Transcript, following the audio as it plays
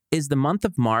Is the month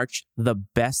of March the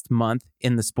best month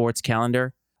in the sports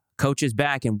calendar? Coach is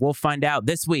back, and we'll find out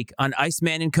this week on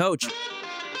Iceman and Coach.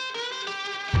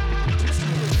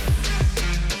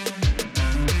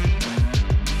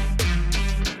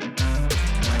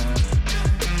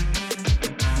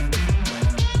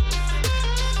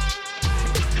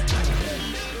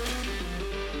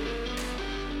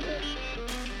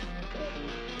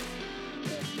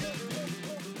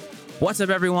 What's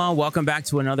up, everyone? Welcome back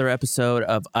to another episode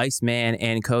of Iceman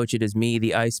and Coach. It is me,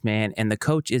 the Iceman, and the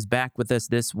coach is back with us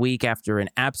this week after an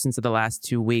absence of the last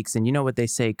 2 weeks. And you know what they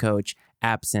say, Coach?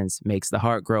 Absence makes the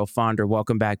heart grow fonder.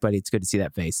 Welcome back, buddy. It's good to see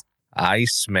that face.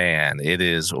 Iceman, it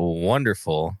is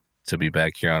wonderful to be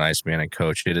back here on Iceman and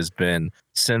Coach. It has been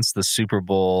since the Super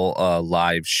Bowl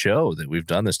live show that we've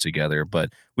done this together, but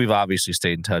we've obviously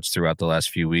stayed in touch throughout the last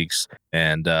few weeks.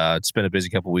 And it's been a busy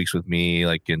couple weeks with me,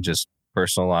 like in just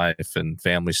personal life and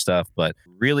family stuff, but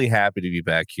really happy to be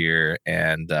back here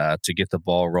and to get the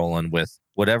ball rolling with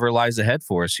whatever lies ahead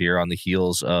for us here on the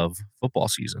heels of football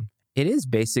season. It is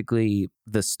basically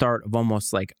the start of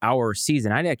almost like our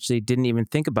season. I actually didn't even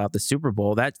think about the Super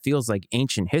Bowl. That feels like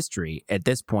ancient history at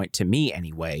this point to me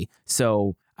anyway.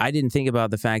 So I didn't think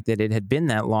about the fact that it had been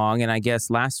that long. And I guess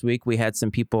last week we had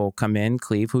some people come in,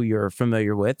 Cleve, who you're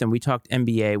familiar with, and we talked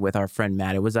NBA with our friend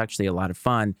Matt. It was actually a lot of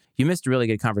fun. You missed a really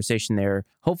good conversation there.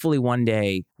 Hopefully one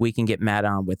day we can get Matt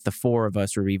on with the four of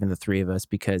us or even the three of us,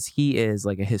 because he is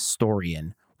like a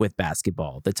historian with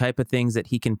basketball. The type of things that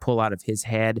he can pull out of his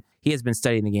head. He has been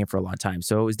studying the game for a long time.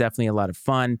 So it was definitely a lot of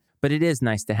fun, but it is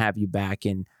nice to have you back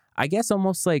and I guess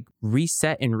almost like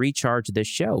reset and recharge this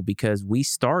show, because we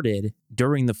started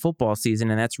during the football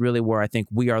season and that's really where I think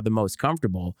we are the most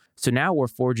comfortable. So now we're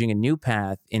forging a new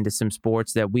path into some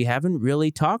sports that we haven't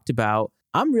really talked about.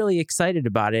 I'm really excited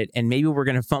about it, and maybe we're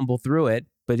going to fumble through it,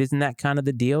 but isn't that kind of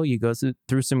the deal? You go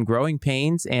through some growing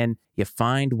pains and you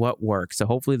find what works. So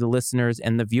hopefully the listeners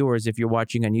and the viewers, if you're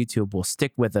watching on YouTube, will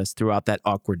stick with us throughout that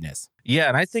awkwardness. Yeah,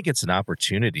 and I think it's an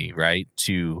opportunity, right,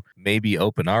 to maybe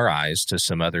open our eyes to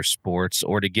some other sports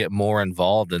or to get more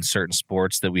involved in certain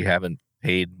sports that we haven't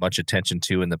paid much attention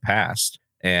to in the past.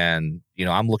 And, you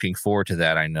know, I'm looking forward to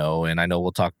that, I know. And I know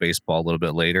we'll talk baseball a little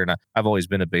bit later. And I've always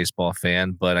been a baseball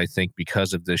fan, but I think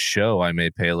because of this show, I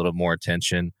may pay a little more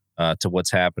attention to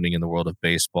what's happening in the world of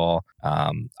baseball.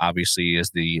 Obviously,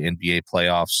 as the NBA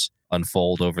playoffs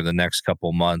unfold over the next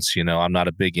couple months, you know, I'm not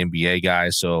a big NBA guy.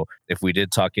 So if we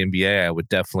did talk NBA, I would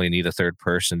definitely need a third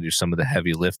person to do some of the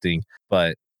heavy lifting.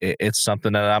 But it's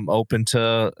something that I'm open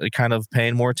to kind of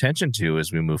paying more attention to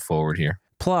as we move forward here.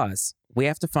 Plus, we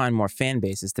have to find more fan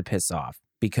bases to piss off,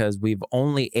 because we've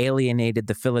only alienated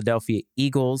the Philadelphia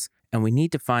Eagles, and we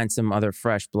need to find some other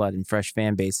fresh blood and fresh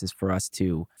fan bases for us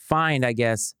to find, I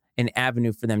guess, an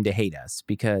avenue for them to hate us,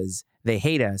 because they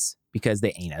hate us because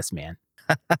they ain't us, man.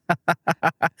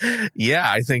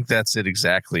 Yeah, I think that's it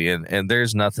exactly. And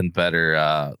there's nothing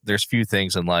better. There's few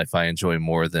things in life I enjoy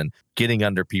more than getting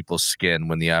under people's skin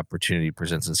when the opportunity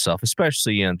presents itself,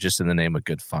 especially, you know, just in the name of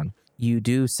good fun. You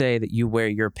do say that you wear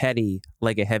your petty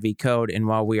like a heavy coat, and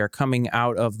while we are coming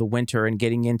out of the winter and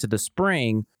getting into the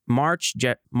spring, March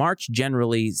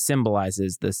generally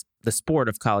symbolizes the sport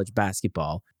of college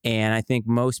basketball. And I think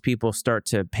most people start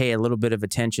to pay a little bit of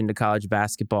attention to college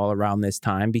basketball around this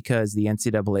time, because the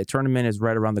NCAA tournament is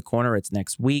right around the corner. It's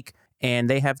next week. And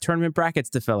they have tournament brackets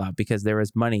to fill out because there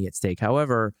is money at stake.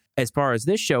 However, as far as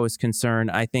this show is concerned,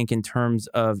 I think in terms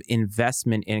of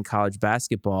investment in college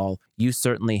basketball, you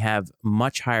certainly have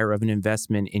much higher of an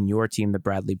investment in your team, the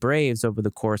Bradley Braves, over the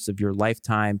course of your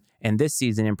lifetime and this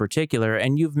season in particular.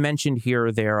 And you've mentioned here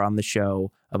or there on the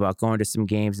show about going to some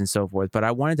games and so forth. But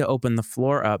I wanted to open the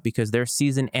floor up because their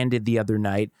season ended the other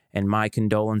night, and my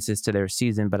condolences to their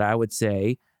season. But I would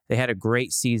say they had a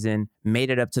great season, made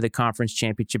it up to the conference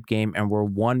championship game, and were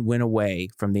one win away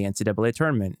from the NCAA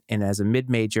tournament. And as a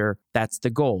mid-major, that's the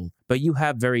goal. But you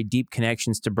have very deep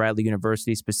connections to Bradley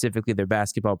University, specifically their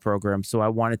basketball program. So I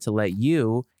wanted to let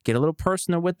you get a little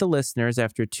personal with the listeners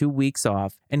after 2 weeks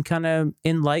off and kind of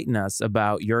enlighten us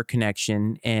about your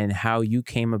connection and how you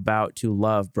came about to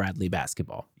love Bradley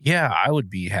basketball. Yeah, I would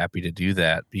be happy to do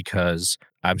that, because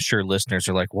I'm sure listeners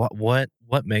are like, what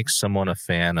makes someone a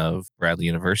fan of Bradley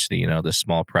University, you know, this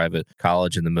small private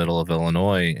college in the middle of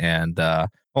Illinois? And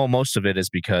well, most of it is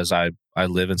because I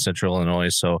live in central Illinois,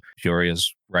 so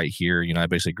Peoria's right here. You know, I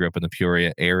basically grew up in the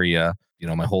Peoria area, you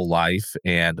know, my whole life.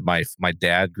 And my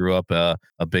dad grew up a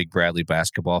big Bradley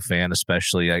basketball fan,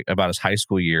 especially about his high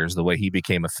school years. The way he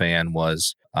became a fan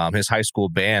was his high school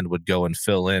band would go and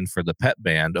fill in for the pep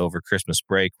band over Christmas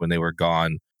break when they were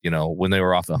gone when they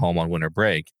were off at home on winter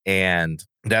break. And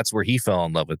that's where he fell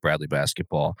in love with Bradley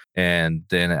basketball. And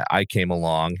then I came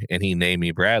along and he named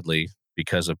me Bradley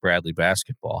because of Bradley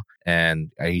basketball.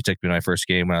 And he took me to my first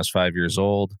game when I was 5 years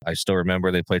old. I still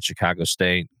remember they played Chicago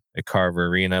State at Carver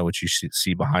Arena, which you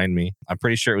see behind me. I'm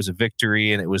pretty sure it was a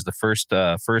victory, and it was the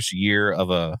first year of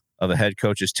a head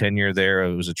coach's tenure there.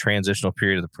 It was a transitional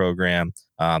period of the program.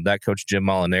 That coach, Jim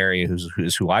Molinari,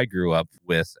 who's who I grew up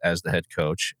with as the head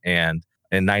coach. And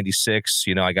in '96,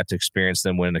 I got to experience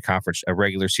them win a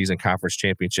regular season conference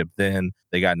championship. Then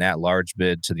they got an at-large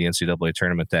bid to the NCAA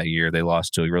tournament that year. They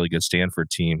lost to a really good Stanford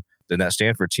team. Then that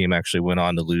Stanford team actually went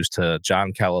on to lose to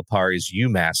John Calipari's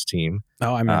UMass team.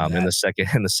 Oh, I remember that. in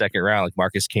the second round, like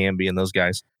Marcus Camby and those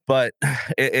guys. But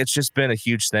it's just been a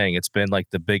huge thing. It's been like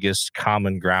the biggest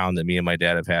common ground that me and my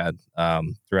dad have had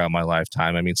throughout my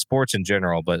lifetime. I mean, sports in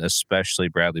general, but especially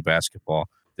Bradley basketball.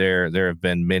 There have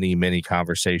been many, many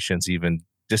conversations, even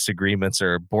disagreements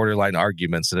or borderline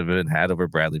arguments that have been had over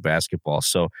Bradley basketball.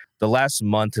 So the last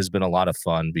month has been a lot of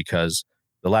fun because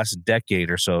the last decade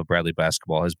or so of Bradley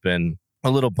basketball has been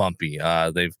a little bumpy.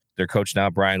 Their coach now,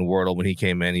 Brian Wardle, when he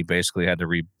came in, he basically had to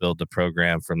rebuild the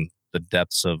program from the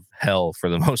depths of hell for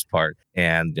the most part.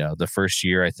 And the first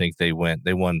year, I think they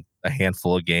won a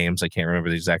handful of games. I can't remember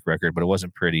the exact record, but it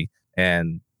wasn't pretty.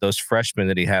 And those freshmen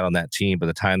that he had on that team, by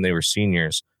the time they were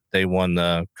seniors, they won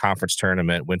the conference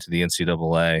tournament, went to the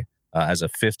NCAA as a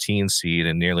 15 seed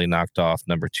and nearly knocked off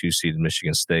number 2 seed in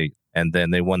Michigan State. And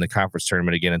then they won the conference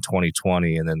tournament again in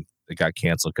 2020, and then it got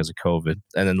canceled because of COVID.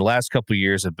 And then the last couple of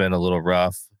years have been a little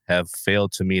rough, have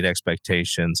failed to meet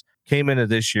expectations. Came into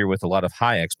this year with a lot of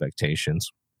high expectations.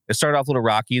 It started off a little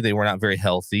rocky. They were not very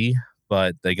healthy,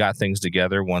 but they got things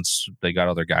together once they got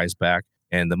all their guys back.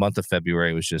 And the month of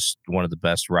February was just one of the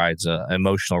best rides,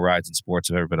 emotional rides in sports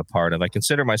I've ever been a part of. I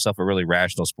consider myself a really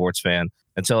rational sports fan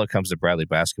until it comes to Bradley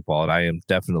basketball. And I am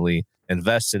definitely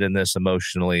invested in this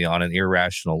emotionally on an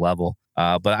irrational level.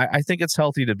 But I think it's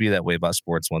healthy to be that way about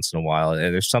sports once in a while.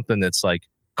 And there's something that's like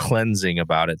cleansing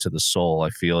about it to the soul.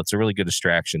 I feel it's a really good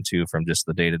distraction too from just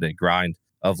the day-to-day grind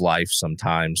of life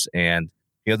sometimes. And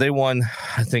they won,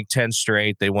 I think, 10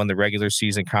 straight. They won the regular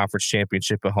season conference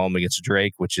championship at home against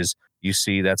Drake, which is, you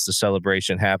see, that's the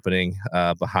celebration happening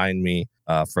behind me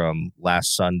from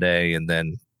last Sunday. And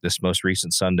then this most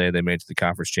recent Sunday, they made it to the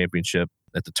conference championship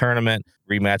at the tournament.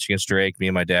 Rematch against Drake. Me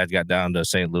and my dad got down to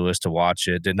St. Louis to watch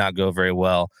it. Did not go very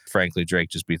well. Frankly, Drake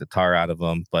just beat the tar out of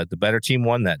them. But the better team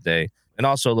won that day. And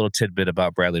also a little tidbit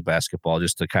about Bradley basketball,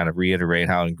 just to kind of reiterate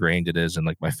how ingrained it is in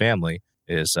like my family,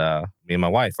 is me and my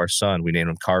wife, our son, we named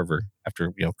him Carver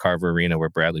after, Carver Arena where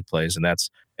Bradley plays.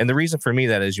 And the reason for me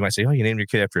that is, you might say, oh, you named your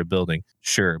kid after a building.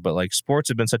 Sure. But like sports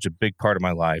have been such a big part of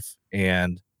my life.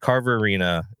 And Carver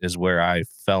Arena is where I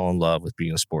fell in love with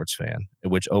being a sports fan,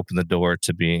 which opened the door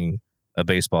to being a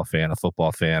baseball fan, a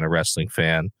football fan, a wrestling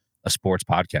fan, a sports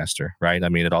podcaster, right? I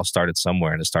mean, it all started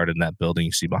somewhere, and it started in that building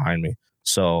you see behind me.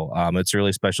 So it's a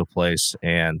really special place,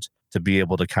 and to be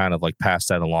able to kind of like pass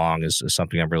that along is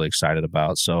something I'm really excited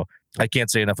about. So I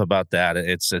can't say enough about that.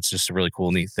 It's just a really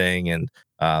cool, neat thing. And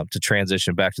to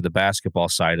transition back to the basketball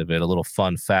side of it, a little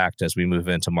fun fact as we move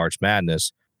into March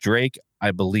Madness, Drake,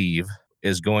 I believe,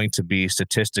 is going to be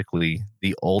statistically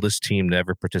the oldest team to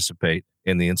ever participate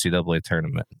in the NCAA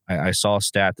tournament. I saw a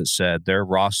stat that said their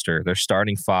roster, their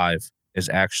starting five, is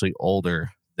actually older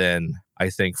than,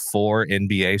 I think, 4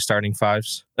 NBA starting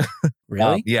fives.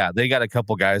 Really? Yeah, they got a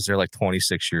couple guys that are like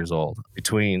 26 years old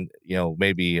between,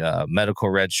 maybe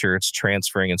medical red shirts,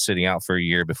 transferring and sitting out for a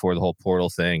year before the whole portal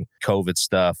thing, COVID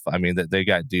stuff. I mean, they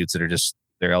got dudes that are just,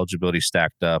 their eligibility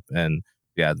stacked up, and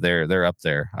yeah, they're up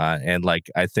there. And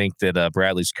like, I think that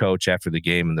Bradley's coach after the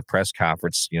game in the press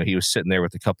conference, he was sitting there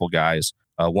with a couple guys,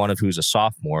 one of who's a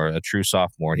sophomore, a true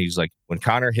sophomore. And he's like, when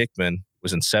Connor Hickman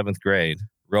was in 7th grade,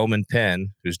 Roman Penn,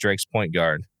 who's Drake's point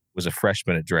guard, was a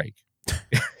freshman at Drake.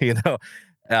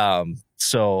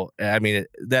 So, I mean,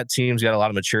 that team's got a lot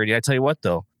of maturity. I tell you what,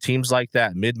 though, teams like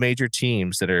that, mid-major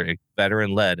teams that are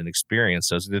veteran-led and experienced,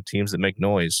 those are the teams that make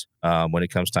noise when it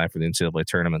comes time for the NCAA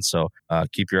tournament. So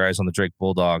keep your eyes on the Drake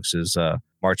Bulldogs as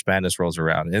March Madness rolls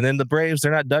around. And then the Braves,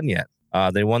 they're not done yet.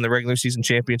 They won the regular season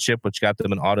championship, which got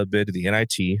them an auto bid to the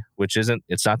NIT, which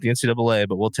it's not the NCAA,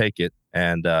 but we'll take it.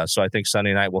 And so I think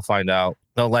Sunday night we'll find out.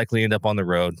 They'll likely end up on the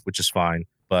road, which is fine.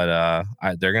 But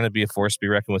they're going to be a force to be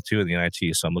reckoned with, too, in the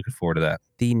NIT, so I'm looking forward to that.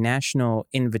 The National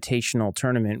Invitational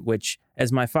Tournament, which,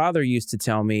 as my father used to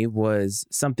tell me, was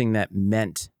something that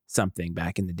meant something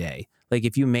back in the day. Like,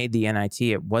 if you made the NIT,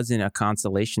 it wasn't a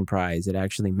consolation prize. It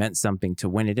actually meant something to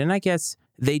win it. And I guess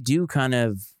they do kind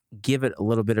of give it a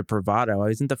little bit of bravado.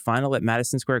 Isn't the final at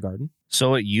Madison Square Garden?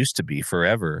 So it used to be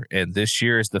forever. And this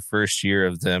year is the first year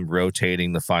of them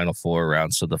rotating the Final Four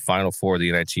around. So the Final Four of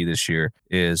the NIT this year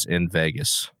is in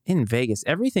Vegas. In Vegas.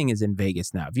 Everything is in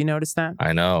Vegas now. Have you noticed that?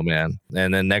 I know, man.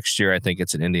 And then next year, I think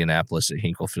it's in Indianapolis at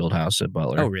Hinkle Fieldhouse at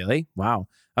Butler. Oh, really? Wow.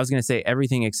 I was going to say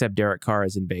everything except Derek Carr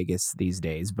is in Vegas these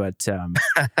days, but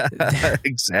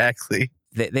Exactly.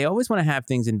 They always want to have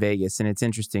things in Vegas, and it's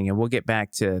interesting. And we'll get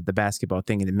back to the basketball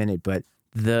thing in a minute, but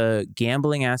the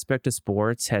gambling aspect of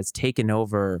sports has taken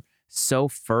over so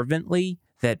fervently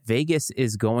that Vegas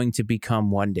is going to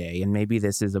become one day, and maybe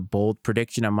this is a bold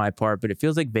prediction on my part, but it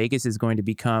feels like Vegas is going to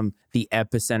become the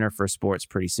epicenter for sports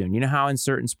pretty soon. You know how in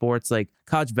certain sports, like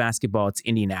college basketball, it's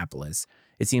Indianapolis.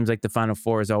 It seems like the Final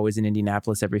Four is always in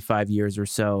Indianapolis every 5 years or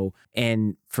so.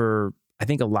 And for I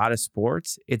think a lot of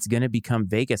sports, it's going to become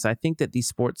Vegas. I think that these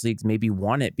sports leagues maybe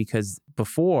want it because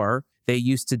before they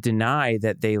used to deny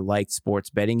that they liked sports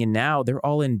betting, and now they're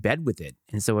all in bed with it.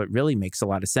 And so it really makes a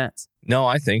lot of sense. No,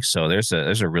 I think so. There's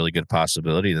a really good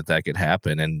possibility that could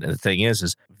happen. And the thing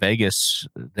is Vegas,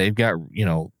 they've got,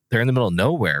 they're in the middle of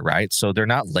nowhere, right? So they're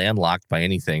not landlocked by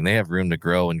anything. They have room to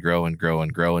grow and grow and grow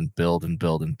and grow and build and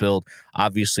build and build.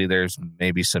 Obviously, there's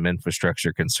maybe some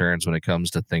infrastructure concerns when it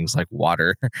comes to things like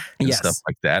water and stuff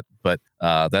like that. But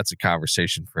that's a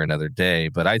conversation for another day.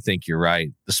 But I think you're right.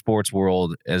 The sports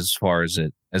world, as far as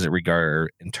it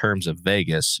regard in terms of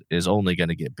Vegas, is only going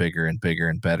to get bigger and bigger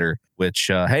and better. Which,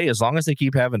 hey, as long as they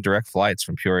keep having direct flights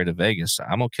from Peoria to Vegas,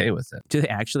 I'm okay with it. Do they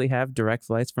actually have direct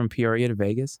flights from Peoria to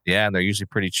Vegas? Yeah, and they're usually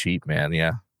pretty cheap, man.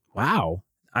 Yeah. Wow.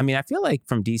 I mean, I feel like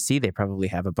from DC, they probably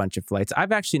have a bunch of flights.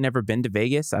 I've actually never been to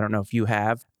Vegas. I don't know if you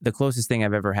have. The closest thing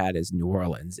I've ever had is New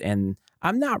Orleans. And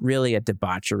I'm not really a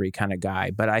debauchery kind of guy,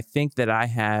 but I think that I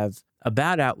have a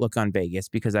bad outlook on Vegas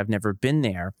because I've never been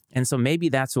there. And so maybe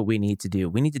that's what we need to do.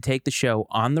 We need to take the show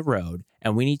on the road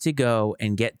and we need to go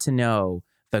and get to know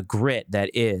the grit that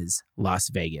is Las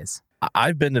Vegas.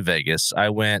 I've been to Vegas. I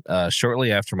went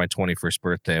shortly after my 21st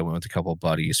birthday. I went with a couple of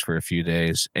buddies for a few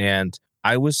days. And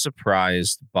I was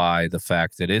surprised by the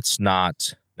fact that it's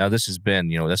not, now this has been,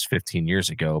 that's 15 years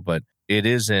ago, but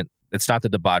it's not the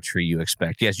debauchery you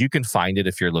expect. Yes, you can find it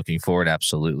if you're looking for it.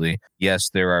 Absolutely. Yes,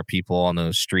 there are people on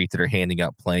the street that are handing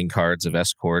out playing cards of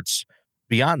escorts.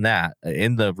 Beyond that,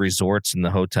 in the resorts and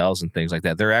the hotels and things like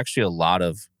that, there are actually a lot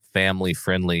of family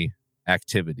friendly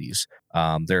activities.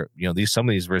 Some of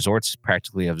these resorts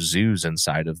practically have zoos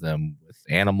inside of them with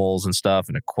animals and stuff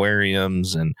and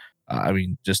aquariums and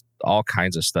just all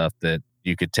kinds of stuff that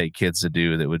you could take kids to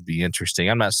do that would be interesting.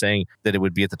 I'm not saying that it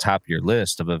would be at the top of your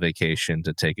list of a vacation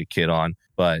to take a kid on,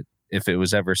 but if it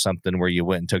was ever something where you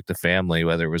went and took the family,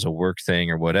 whether it was a work thing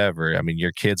or whatever,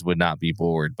 your kids would not be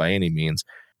bored by any means.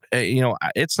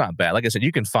 It's not bad. Like I said,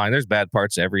 there's bad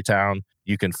parts of every town.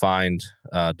 You can find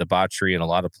debauchery in a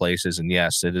lot of places. And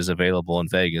yes, it is available in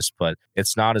Vegas, but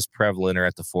it's not as prevalent or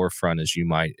at the forefront as you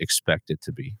might expect it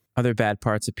to be. Other bad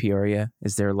parts of Peoria?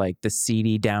 Is there like the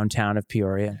seedy downtown of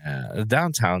Peoria?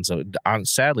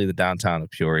 Sadly, the downtown of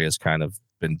Peoria has kind of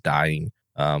been dying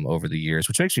over the years,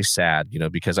 which makes me sad,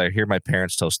 because I hear my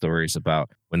parents tell stories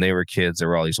about when they were kids, there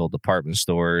were all these old department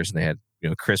stores and they had,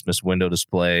 Christmas window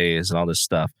displays and all this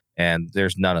stuff. And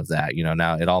there's none of that.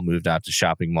 Now it all moved out to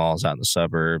shopping malls out in the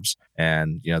suburbs.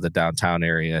 And, the downtown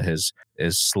area has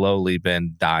slowly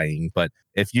been dying. But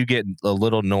if you get a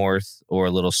little north or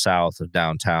a little south of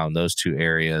downtown, those two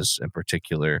areas in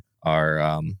particular are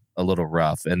a little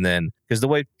rough. And then because the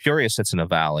way Peoria sits in a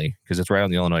valley, because it's right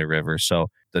on the Illinois River. So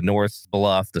the north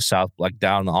bluff, the south, like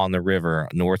down on the river,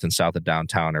 north and south of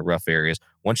downtown are rough areas.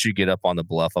 Once you get up on the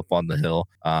bluff, up on the hill,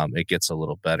 it gets a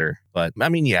little better. But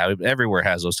everywhere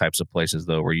has those types of places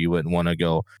though, where you wouldn't want to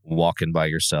go walking by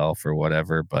yourself or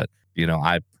whatever. But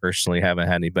I personally haven't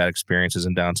had any bad experiences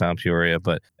in downtown Peoria,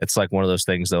 but it's like one of those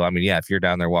things though. If you're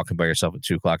down there walking by yourself at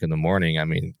 2:00 in the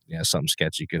morning, something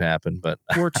sketchy could happen, but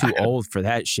we're too old for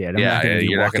that shit.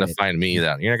 You're not going to find me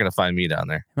down. You're not going to find me down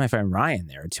there. You might find Ryan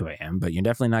there at 2 a.m., but you're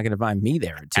definitely not going to find me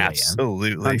there at 2 a.m.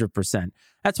 Absolutely. 100%.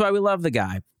 That's why we love the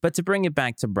guy. But to bring it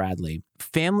back to Bradley,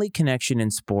 family connection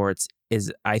in sports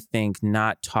is, I think,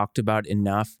 not talked about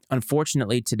enough.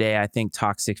 Unfortunately, today, I think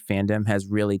toxic fandom has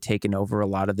really taken over a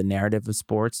lot of the narrative of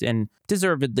sports, and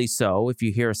deservedly so. If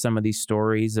you hear some of these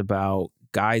stories about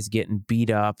guys getting beat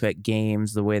up at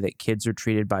games, the way that kids are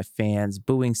treated by fans,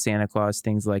 booing Santa Claus,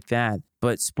 things like that.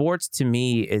 But sports to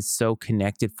me is so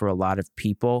connected for a lot of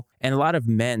people and a lot of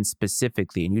men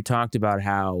specifically. And you talked about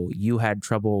how you had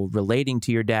trouble relating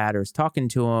to your dad or talking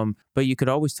to him, but you could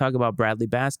always talk about Bradley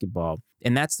basketball.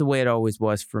 And that's the way it always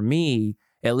was for me.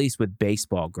 at least with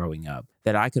baseball growing up,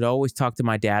 that I could always talk to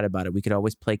my dad about it. We could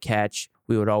always play catch.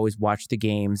 We would always watch the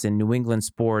games. And New England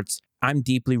sports, I'm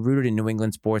deeply rooted in New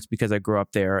England sports because I grew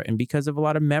up there and because of a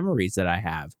lot of memories that I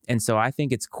have. And so I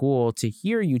think it's cool to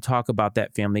hear you talk about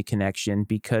that family connection,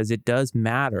 because it does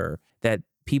matter that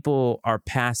people are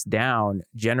passed down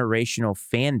generational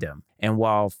fandom. And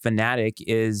while fanatic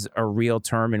is a real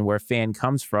term and where fan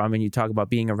comes from, and you talk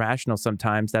about being irrational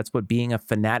sometimes, that's what being a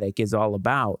fanatic is all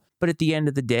about. But at the end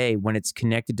of the day, when it's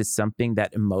connected to something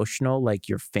that emotional, like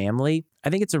your family, I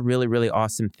think it's a really, really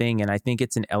awesome thing. And I think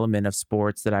it's an element of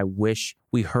sports that I wish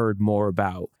we heard more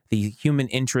about. The human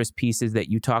interest pieces that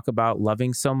you talk about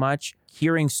loving so much,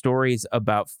 hearing stories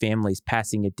about families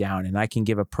passing it down. And I can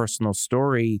give a personal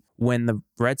story. When the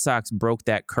Red Sox broke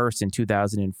that curse in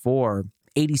 2004,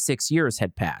 86 years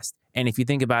had passed. And if you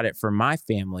think about it, for my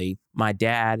family, my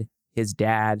dad, his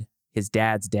dad, his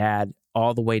dad's dad,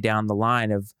 all the way down the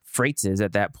line of Freitzes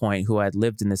at that point who had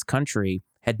lived in this country,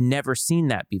 had never seen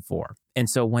that before. And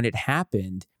so when it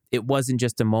happened, it wasn't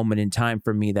just a moment in time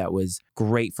for me that was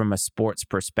great from a sports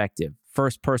perspective.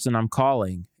 First person I'm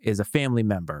calling is a family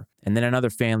member, and then another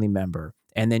family member.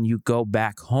 And then you go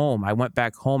back home. I went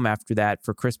back home after that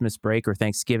for Christmas break or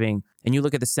Thanksgiving, and you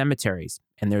look at the cemeteries,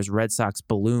 and there's Red Sox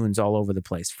balloons all over the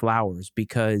place, flowers,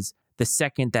 because the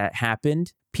second that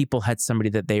happened, people had somebody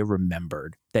that they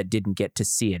remembered that didn't get to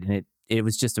see it. And it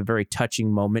was just a very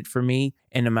touching moment for me.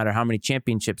 And no matter how many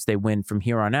championships they win from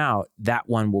here on out, that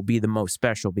one will be the most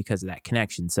special because of that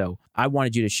connection. So I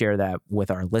wanted you to share that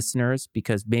with our listeners,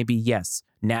 because maybe, yes,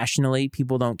 nationally,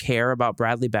 people don't care about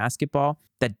Bradley basketball.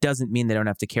 That doesn't mean they don't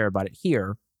have to care about it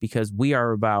here, because we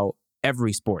are about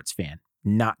every sports fan,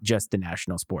 not just the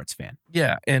national sports fan.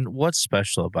 Yeah. And what's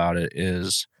special about it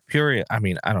is Peoria. I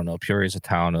mean, I don't know. Peoria is a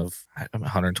town of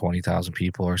 120,000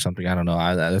 people or something. I don't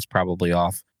know. That's probably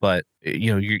off. But,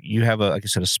 you have like I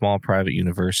said, a small private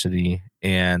university,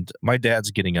 and my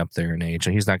dad's getting up there in age,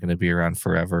 and he's not going to be around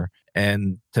forever.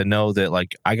 And to know that,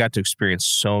 like, I got to experience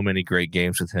so many great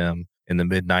games with him in the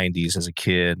mid 90s as a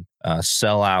kid,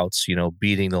 sellouts,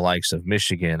 beating the likes of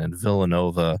Michigan and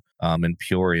Villanova and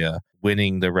Peoria,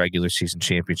 winning the regular season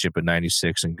championship in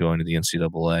 96 and going to the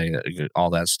NCAA,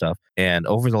 all that stuff. And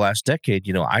over the last decade,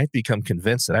 I've become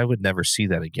convinced that I would never see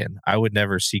that again. I would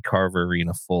never see Carver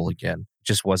Arena full again. It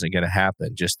just wasn't going to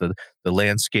happen. Just the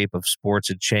landscape of sports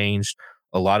had changed.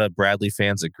 A lot of Bradley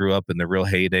fans that grew up in the real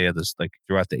heyday of this, like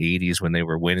throughout the 80s when they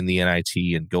were winning the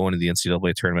NIT and going to the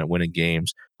NCAA tournament, winning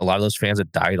games, a lot of those fans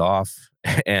had died off.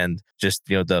 And just,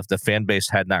 the fan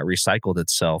base had not recycled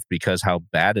itself because how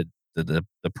bad the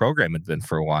program had been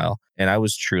for a while. And I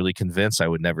was truly convinced I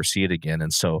would never see it again.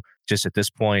 And so just at this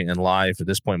point in life, at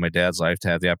this point in my dad's life, to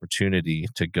have the opportunity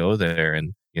to go there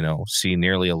and, see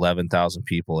nearly 11,000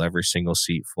 people, every single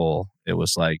seat full. It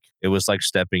was like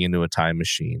stepping into a time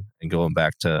machine and going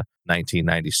back to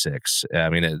 1996. I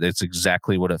mean, it's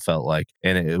exactly what it felt like.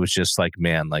 And it was just like,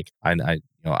 man, like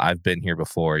I've been here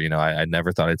before, I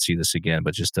never thought I'd see this again,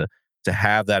 but just to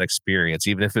have that experience,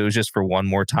 even if it was just for one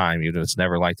more time, even if it's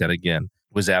never like that again,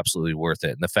 was absolutely worth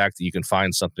it. And the fact that you can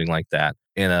find something like that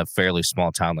in a fairly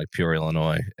small town like Peoria,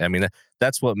 Illinois, I mean,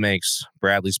 that's what makes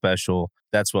Bradley special.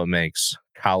 That's what makes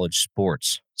college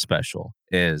sports special,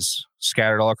 is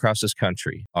scattered all across this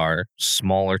country are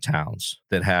smaller towns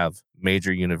that have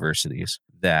major universities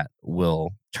that will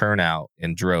turn out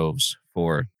in droves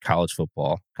for college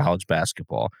football, college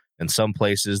basketball, in some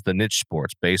places the niche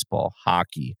sports, baseball,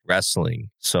 hockey, wrestling.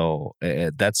 So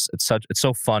it's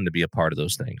so fun to be a part of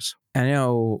those things. I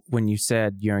know when you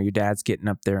said, your dad's getting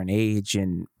up there in age,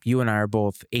 and you and I are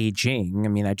both aging. I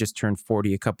mean, I just turned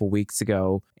 40 a couple weeks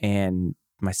ago, and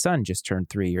my son just turned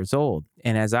 3 years old.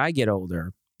 And as I get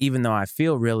older, even though I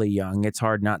feel really young, it's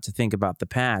hard not to think about the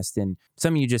past. And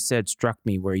something you just said struck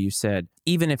me, where you said,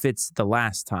 even if it's the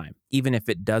last time, even if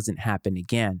it doesn't happen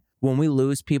again, when we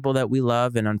lose people that we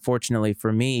love, and unfortunately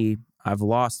for me, I've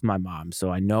lost my mom, so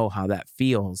I know how that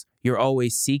feels. You're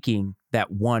always seeking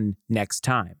that one next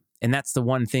time. And that's the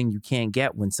one thing you can't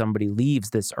get when somebody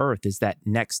leaves this earth, is that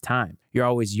next time. You're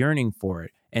always yearning for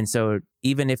it. And so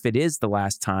even if it is the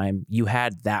last time, you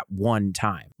had that one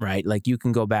time, right? Like you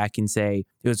can go back and say,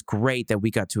 it was great that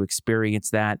we got to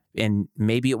experience that, and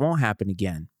maybe it won't happen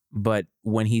again. But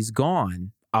when he's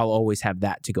gone, I'll always have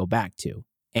that to go back to.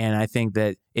 And I think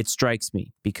that it strikes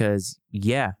me because,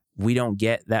 we don't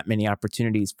get that many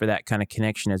opportunities for that kind of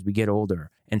connection as we get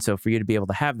older. And so for you to be able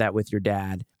to have that with your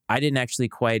dad, I didn't actually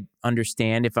quite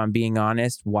understand, if I'm being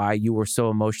honest, why you were so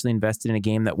emotionally invested in a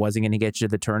game that wasn't going to get you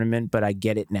to the tournament, but I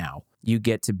get it now. You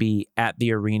get to be at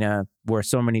the arena where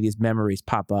so many of these memories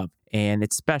pop up, and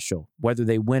it's special. Whether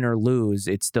they win or lose,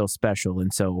 it's still special.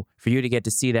 And so for you to get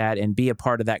to see that and be a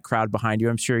part of that crowd behind you,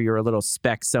 I'm sure you're a little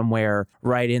speck somewhere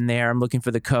right in there. I'm looking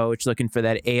for the coach, looking for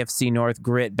that AFC North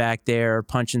grit back there,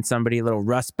 punching somebody, a little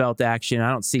Rust Belt action.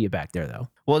 I don't see you back there, though.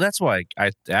 Well, that's why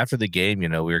I after the game, we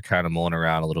were kind of mulling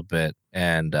around a little bit,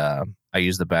 and I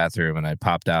used the bathroom, and I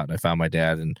popped out, and I found my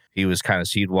dad, and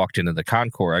he'd walked into the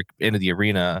concourse, into the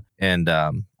arena, and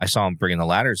I saw him bringing the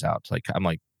ladders out. I'm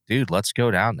like, dude, let's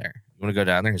go down there. You want to go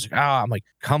down there? He's like, oh, I'm like,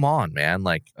 come on, man.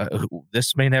 Like,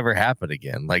 this may never happen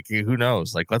again. Like, who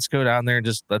knows? Like, let's go down there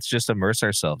and let's just immerse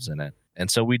ourselves in it.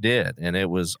 And so we did, and it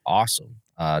was awesome,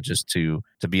 just to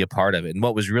be a part of it. And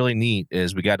what was really neat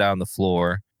is we got down on the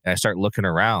floor, and I start looking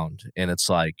around, and it's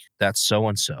like, that's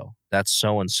so-and-so. That's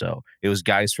so-and-so. It was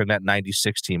guys from that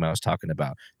 96 team I was talking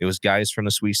about. It was guys from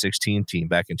the Sweet 16 team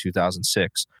back in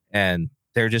 2006. And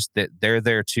they're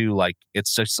there too. Like,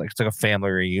 it's like a family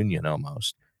reunion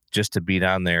almost, just to be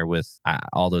down there with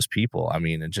all those people. I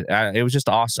mean, it was just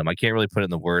awesome. I can't really put it in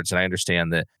the words. And I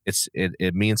understand that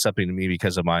it means something to me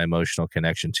because of my emotional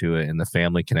connection to it and the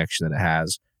family connection that it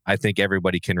has. I think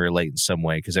everybody can relate in some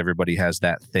way because everybody has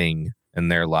that thing in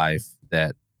their life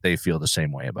that they feel the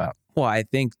same way about. Well, I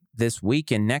think this week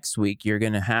and next week, you're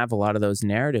going to have a lot of those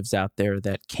narratives out there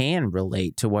that can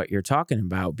relate to what you're talking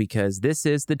about, because this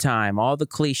is the time. All the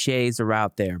cliches are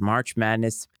out there. March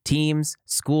Madness, teams,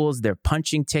 schools, they're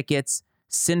punching tickets,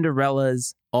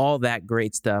 Cinderellas, all that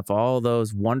great stuff, all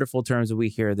those wonderful terms that we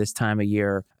hear this time of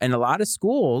year. And a lot of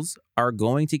schools are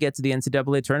going to get to the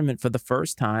NCAA tournament for the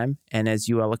first time. And as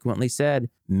you eloquently said,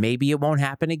 maybe it won't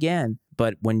happen again.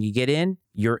 But when you get in,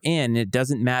 you're in. It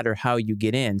doesn't matter how you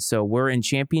get in. So we're in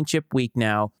championship week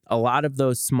now. A lot of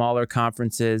those smaller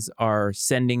conferences are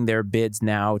sending their bids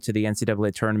now to the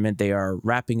NCAA tournament. They are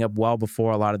wrapping up well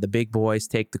before a lot of the big boys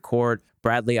take the court.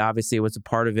 Bradley obviously was a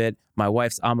part of it. My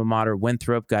wife's alma mater,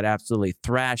 Winthrop, got absolutely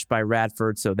thrashed by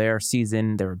Radford. So their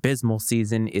abysmal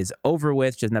season is over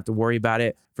with. She doesn't have to worry about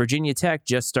it. Virginia Tech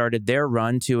just started their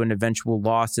run to an eventual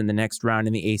loss in the next round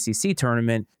in the ACC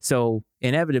tournament. So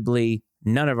inevitably,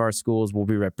 none of our schools will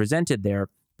be represented there,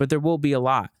 but there will be a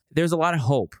lot. There's a lot of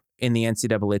hope in the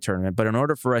NCAA tournament, but in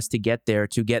order for us to get there,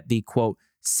 to get the, quote,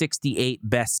 68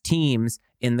 best teams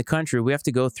in the country, we have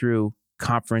to go through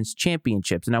conference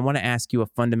championships. And I want to ask you a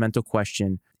fundamental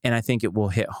question, and I think it will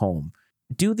hit home.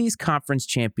 Do these conference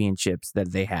championships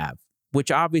that they have, which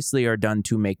obviously are done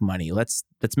to make money, let's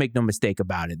make no mistake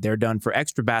about it, they're done for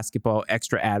extra basketball,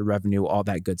 extra ad revenue, all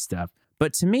that good stuff.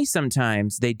 But to me,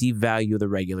 sometimes they devalue the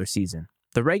regular season.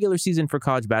 The regular season for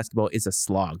college basketball is a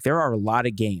slog. There are a lot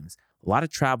of games, a lot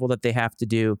of travel that they have to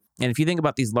do. And if you think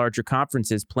about these larger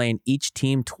conferences playing each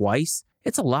team twice,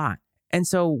 it's a lot. And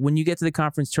so when you get to the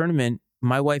conference tournament,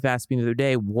 my wife asked me the other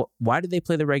day, why do they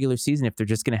play the regular season if they're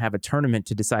just going to have a tournament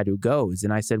to decide who goes?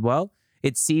 And I said, well,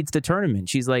 it seeds the tournament.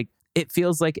 She's like, it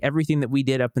feels like everything that we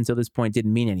did up until this point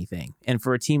didn't mean anything. And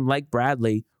for a team like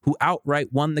Bradley, who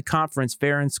outright won the conference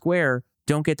fair and square,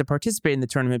 don't get to participate in the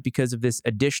tournament because of this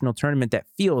additional tournament that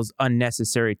feels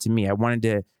unnecessary to me. I wanted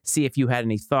to see if you had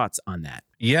any thoughts on that.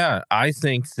 Yeah, I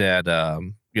think that,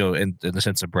 in the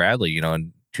sense of Bradley,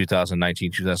 in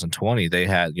 2019, 2020, they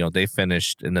had, they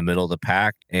finished in the middle of the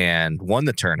pack and won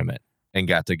the tournament and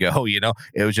got to go.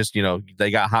 It was just,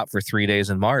 they got hot for 3 days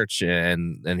in March,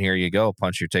 and here you go,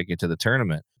 punch your ticket to the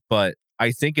tournament. But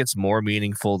I think it's more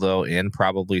meaningful, though, in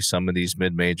probably some of these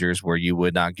mid-majors where you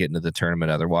would not get into the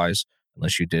tournament otherwise,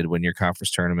 unless you did win your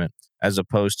conference tournament, as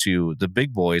opposed to the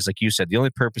big boys. Like you said, the only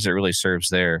purpose it really serves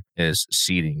there is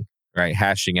seeding, right?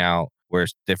 Hashing out where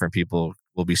different people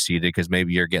will be seeded, because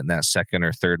maybe you're getting that second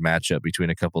or third matchup between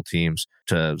a couple teams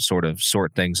to sort of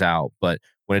sort things out. But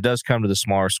when it does come to the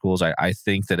smaller schools, I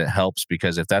think that it helps,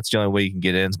 because if that's the only way you can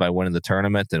get in is by winning the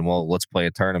tournament, then, well, let's play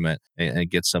a tournament and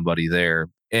get somebody there.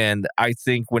 And I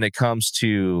think when it comes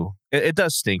to it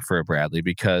does stink for a Bradley,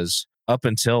 because up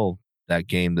until that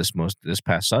game this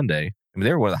past Sunday,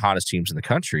 they were one of the hottest teams in the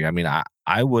country.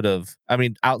 I would have,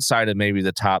 outside of maybe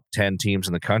the top 10 teams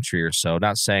in the country or so,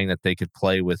 not saying that they could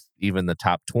play with even the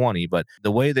top 20, but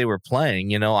the way they were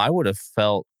playing, I wouldn't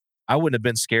have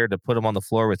been scared to put them on the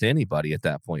floor with anybody at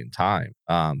that point in time,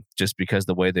 just because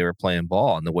the way they were playing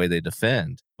ball and the way they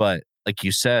defend. But like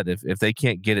you said, if they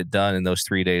can't get it done in those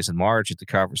 3 days in March at the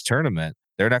conference tournament,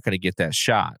 they're not going to get that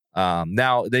shot.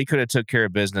 Now, they could have took care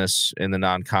of business in the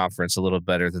non-conference a little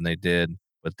better than they did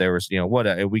But there was,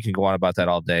 we can go on about that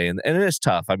all day. And it is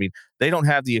tough. I mean, they don't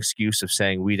have the excuse of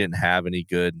saying we didn't have any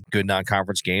good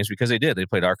non-conference games, because they did. They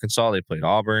played Arkansas, they played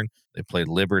Auburn, they played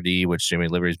Liberty, which, I mean,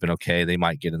 Liberty's been okay. They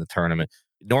might get in the tournament.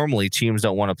 Normally, teams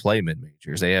don't want to play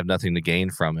mid-majors. They have nothing to gain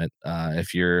from it.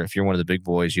 If you're one of the big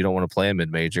boys, you don't want to play a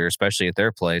mid-major, especially at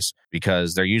their place,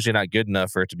 because they're usually not good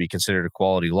enough for it to be considered a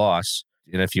quality loss.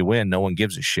 And if you win, no one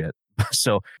gives a shit.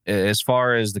 So as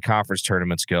far as the conference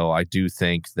tournaments go, I do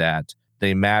think that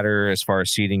they matter as far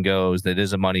as seeding goes. That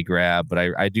is a money grab, but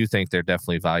I do think they're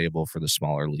definitely valuable for the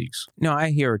smaller leagues. No, I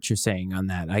hear what you're saying on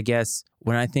that. I guess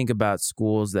when I think about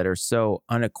schools that are so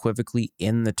unequivocally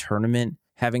in the tournament,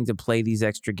 having to play these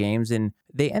extra games, and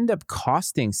they end up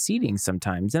costing seeding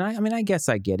sometimes. And I mean, I guess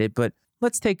I get it, but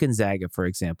let's take Gonzaga, for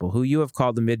example, who you have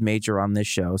called a mid-major on this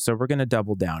show. So we're going to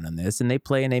double down on this. And they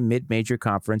play in a mid-major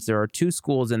conference. There are two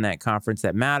schools in that conference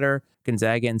that matter,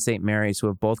 Gonzaga and St. Mary's, who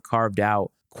have both carved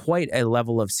out quite a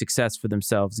level of success for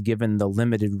themselves, given the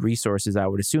limited resources I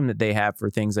would assume that they have for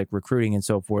things like recruiting and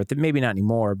so forth. Maybe not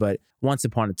anymore, but once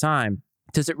upon a time.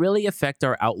 Does it really affect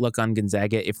our outlook on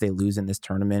Gonzaga if they lose in this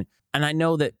tournament? And I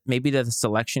know that maybe to the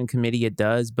selection committee it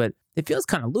does, but it feels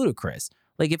kind of ludicrous.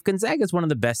 Like, if Gonzaga is one of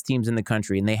the best teams in the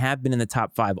country, and they have been in the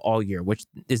top 5 all year, which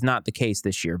is not the case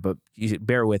this year, but you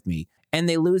bear with me, and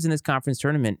they lose in this conference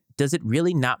tournament, does it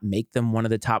really not make them one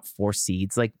of the top 4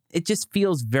 seeds? Like, it just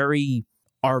feels very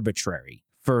arbitrary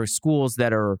for schools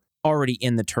that are already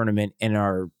in the tournament and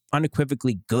are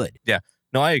unequivocally good. Yeah.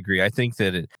 No, I agree. I think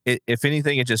that if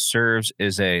anything, it just serves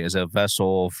as a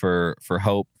vessel for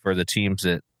hope for the teams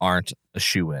that aren't a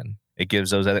shoe-in. It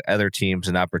gives those other teams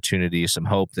an opportunity, some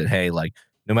hope that, hey, like,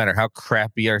 no matter how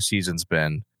crappy our season's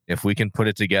been, if we can put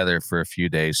it together for a few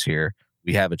days here,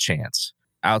 we have a chance.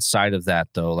 Outside of that,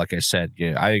 though, like I said,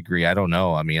 yeah, I agree. I don't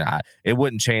know. I mean, it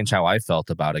wouldn't change how I felt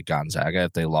about it, Gonzaga,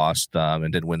 if they lost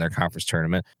and didn't win their conference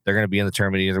tournament. They're going to be in the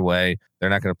tournament either way. They're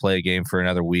not going to play a game for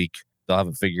another week. They'll have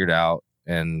it figured out.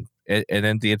 And at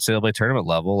the NCAA tournament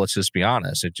level, let's just be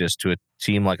honest, it just, to a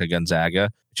team like a Gonzaga,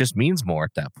 it just means more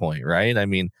at that point, right? I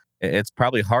mean, it's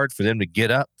probably hard for them to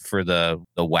get up for the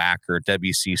WAC or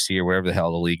WCC or whatever the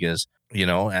hell the league is,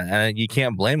 and you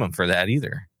can't blame them for that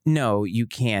either. No, you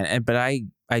can't. But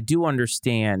I do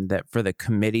understand that for the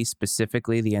committee,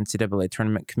 specifically the NCAA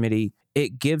tournament committee,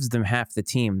 it gives them half the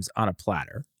teams on a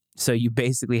platter. So you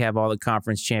basically have all the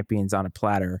conference champions on a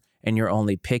platter, and you're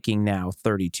only picking now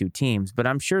 32 teams. But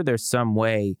I'm sure there's some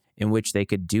way in which they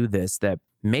could do this that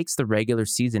makes the regular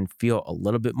season feel a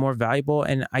little bit more valuable.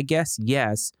 And I guess,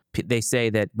 yes, they say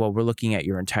that, well, we're looking at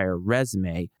your entire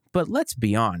resume. But let's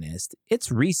be honest,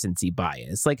 it's recency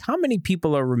bias. Like, how many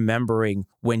people are remembering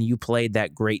when you played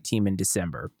that great team in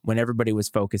December, when everybody was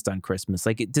focused on Christmas?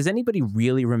 Like, does anybody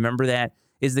really remember that?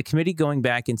 Is the committee going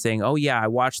back and saying, oh, yeah, I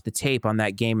watched the tape on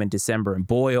that game in December, and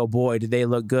boy, oh boy, did they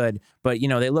look good. But,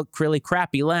 they looked really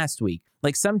crappy last week.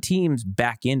 Like, some teams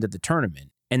back into the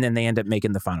tournament, and then they end up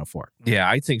making the Final Four. Yeah,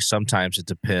 I think sometimes it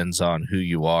depends on who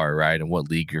you are, right, and what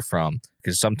league you're from.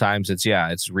 Because sometimes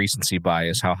it's recency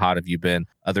bias. How hot have you been?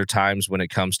 Other times when it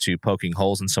comes to poking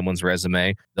holes in someone's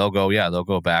resume, they'll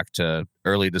go back to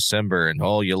early December and,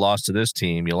 oh, you lost to this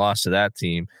team, you lost to that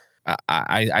team.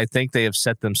 I think they have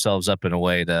set themselves up in a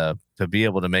way to be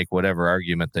able to make whatever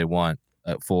argument they want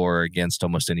for or against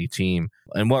almost any team.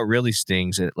 And what really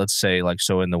stings, let's say, like,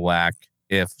 so in the WAC,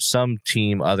 if some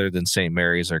team other than St.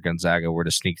 Mary's or Gonzaga were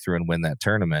to sneak through and win that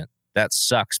tournament, that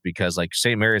sucks, because like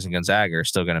St. Mary's and Gonzaga are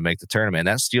still going to make the tournament. And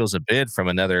that steals a bid from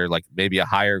another, like maybe a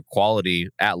higher quality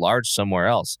at large somewhere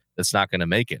else that's not going to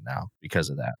make it now because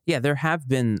of that. Yeah, there have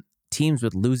been teams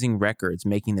with losing records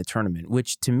making the tournament,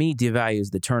 which to me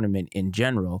devalues the tournament in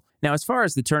general. Now, as far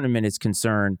as the tournament is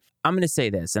concerned, I'm going to say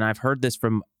this, and I've heard this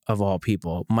from, of all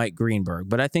people, Mike Greenberg,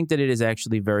 but I think that it is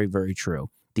actually very, very true.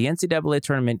 The NCAA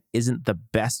tournament isn't the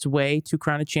best way to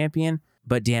crown a champion,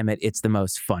 but damn it, it's the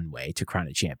most fun way to crown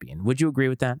a champion. Would you agree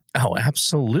with that? Oh,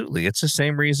 absolutely. It's the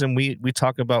same reason we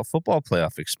talk about football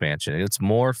playoff expansion. It's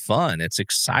more fun. It's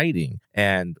exciting.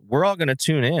 And we're all going to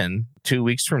tune in 2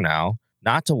 weeks from now,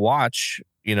 not to watch,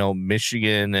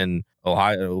 Michigan and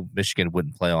Ohio. Michigan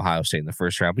wouldn't play Ohio State in the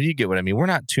first round, but you get what I mean. We're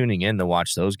not tuning in to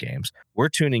watch those games. We're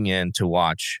tuning in to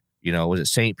watch, was it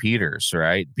St. Peter's,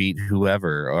 right? Beat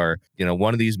whoever, or,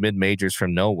 one of these mid-majors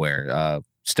from nowhere.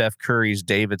 Steph Curry's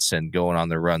Davidson going on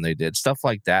the run they did. Stuff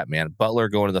like that, man. Butler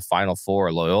going to the Final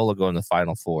Four. Loyola going to the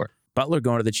Final Four. Butler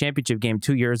going to the championship game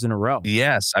 2 years in a row.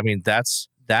 Yes. I mean, that's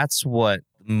what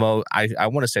I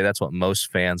want to say that's what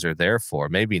most fans are there for.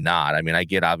 Maybe not. I mean, I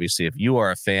get, obviously, if you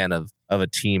are a fan of of a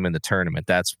team in the tournament.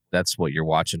 That's what you're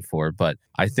watching for. But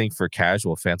I think for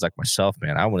casual fans like myself,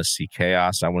 man, I want to see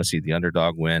chaos. I want to see the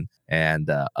underdog win and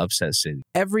upset City.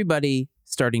 Everybody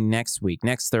starting next week,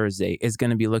 next Thursday, is going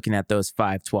to be looking at those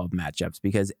 5-12 matchups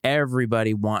because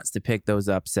everybody wants to pick those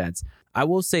upsets. I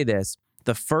will say this,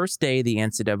 the first day of the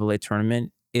NCAA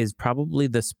tournament is probably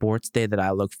the sports day that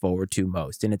I look forward to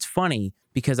most. And it's funny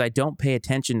because I don't pay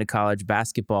attention to college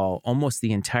basketball almost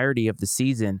the entirety of the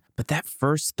season. But that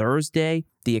first Thursday,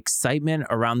 the excitement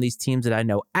around these teams that I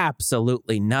know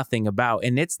absolutely nothing about,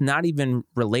 and it's not even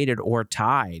related or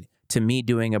tied to me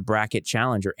doing a bracket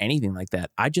challenge or anything like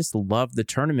that. I just love the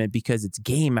tournament because it's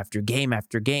game after game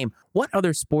after game. What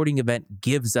other sporting event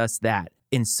gives us that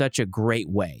in such a great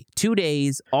way? 2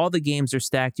 days, all the games are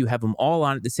stacked. You have them all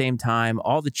on at the same time,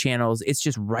 all the channels. It's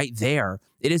just right there.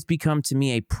 It has become to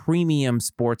me a premium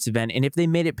sports event. And if they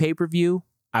made it pay-per-view,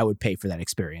 I would pay for that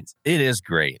experience. It is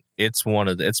great. It's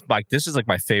this is like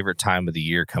my favorite time of the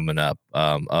year coming up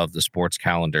of the sports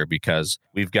calendar because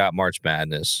we've got March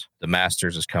Madness, the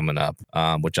Masters is coming up,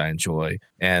 which I enjoy,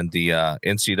 and the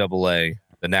NCAA,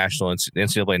 the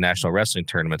NCAA National Wrestling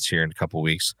Tournament's here in a couple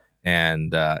weeks.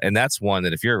 And that's one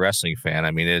that if you're a wrestling fan,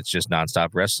 I mean, it's just nonstop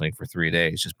wrestling for 3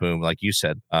 days, just boom, like you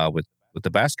said, with the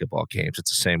basketball games,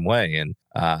 it's the same way. And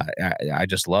I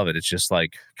just love it. It's just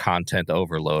like content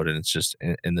overload, and it's just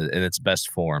in its best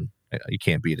form. You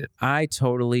can't beat it. I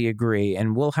totally agree.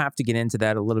 And we'll have to get into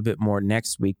that a little bit more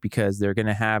next week because they're going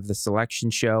to have the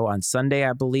selection show on Sunday,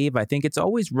 I believe. I think it's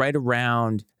always right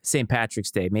around St.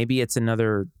 Patrick's Day. Maybe it's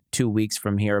another 2 weeks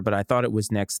from here, but I thought it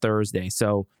was next Thursday.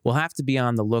 So we'll have to be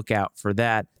on the lookout for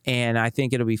that. And I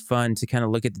think it'll be fun to kind of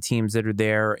look at the teams that are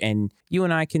there. And you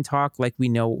and I can talk like we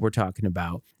know what we're talking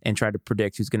about and try to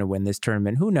predict who's going to win this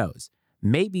tournament. Who knows?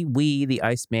 Maybe we, the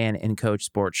Iceman and Coach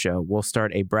Sports Show, will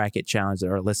start a bracket challenge that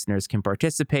our listeners can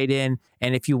participate in.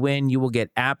 And if you win, you will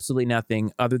get absolutely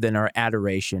nothing other than our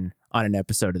adoration on an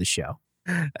episode of the show.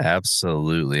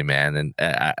 Absolutely, man.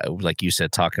 And like you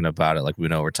said, talking about it like we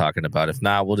know we're talking about. If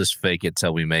not, we'll just fake it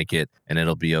till we make it and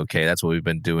it'll be okay. That's what we've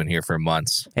been doing here for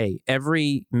months. Hey,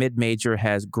 every mid-major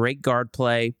has great guard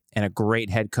play and a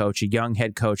great head coach, a young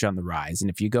head coach on the rise. And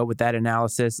if you go with that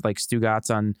analysis, like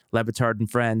Stugatz on Le Batard and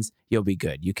Friends, you'll be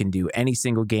good. You can do any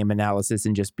single game analysis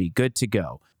and just be good to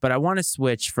go. But I want to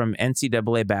switch from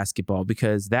NCAA basketball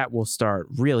because that will start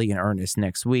really in earnest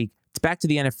next week. It's back to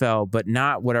the NFL, but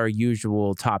not what our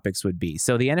usual topics would be.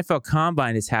 So the NFL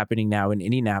Combine is happening now in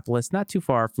Indianapolis, not too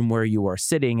far from where you are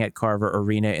sitting at Carver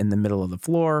Arena in the middle of the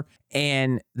floor.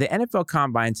 And the NFL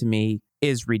Combine to me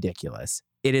is ridiculous.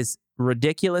 It is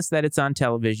ridiculous that it's on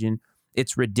television.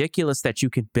 It's ridiculous that you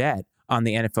could bet on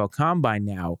the NFL Combine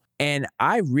now. And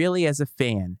I really, as a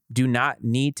fan, do not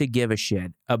need to give a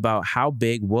shit about how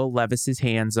big Will Levis's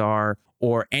hands are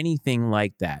or anything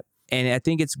like that. And I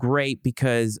think it's great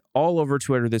because all over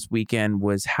Twitter this weekend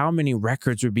was how many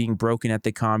records were being broken at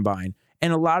the Combine.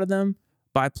 And a lot of them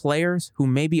by players who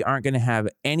maybe aren't going to have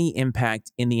any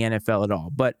impact in the NFL at all.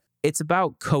 But it's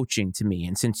about coaching to me.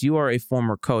 And since you are a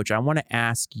former coach, I want to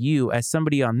ask you, as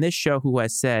somebody on this show who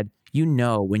has said, you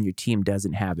know when your team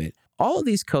doesn't have it, all of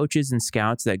these coaches and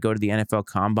scouts that go to the NFL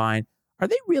Combine, are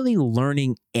they really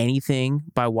learning anything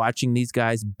by watching these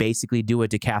guys basically do a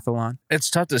decathlon?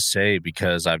 It's tough to say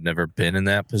because I've never been in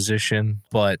that position,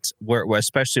 but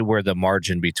especially where the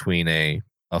margin between a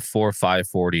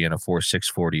 4.540 and a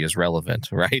 4.640 is relevant,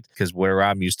 right? Because where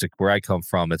I come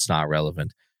from, it's not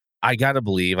relevant. I got to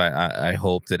believe, I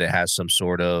hope that it has some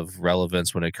sort of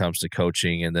relevance when it comes to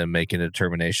coaching and then making a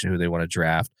determination who they want to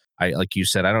draft. Like you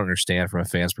said, I don't understand from a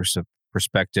fan's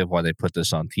perspective why they put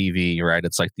this on TV, right?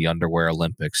 It's like the underwear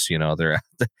Olympics,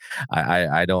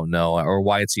 I don't know, or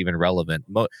why it's even relevant.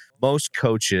 Most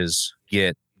coaches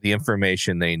get the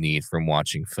information they need from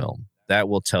watching film. That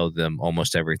will tell them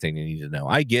almost everything they need to know.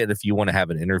 I get if you want to have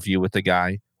an interview with the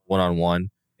guy one-on-one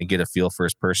and get a feel for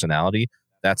his personality,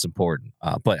 that's important.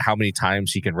 But how many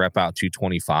times he can rep out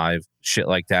 225, shit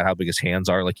like that, how big his hands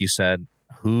are, like you said,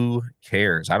 who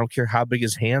cares? I don't care how big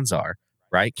his hands are.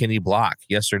 Right? Can he block?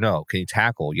 Yes or no? Can he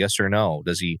tackle? Yes or no?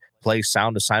 Does he play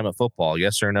sound assignment football?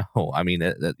 Yes or no? I mean,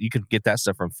 you can get that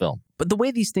stuff from film. But the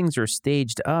way these things are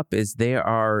staged up is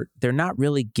they're not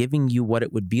really giving you what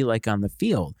it would be like on the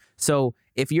field. So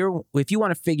if you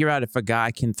want to figure out if a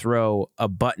guy can throw a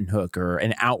button hook or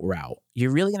an out route,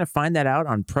 you're really going to find that out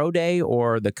on pro day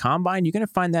or the combine. You're going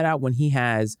to find that out when he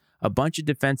has a bunch of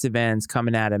defensive ends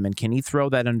coming at him and can he throw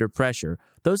that under pressure?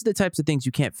 Those are the types of things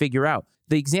you can't figure out.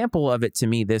 The example of it to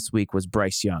me this week was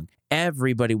Bryce Young.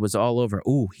 everybody was all over,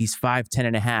 ooh, he's 5'10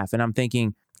 and a half. And I'm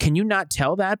thinking, can you not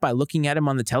tell that by looking at him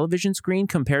on the television screen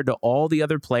compared to all the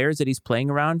other players that he's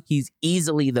playing around? He's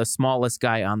easily the smallest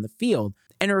guy on the field.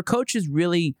 And our coach is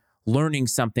really learning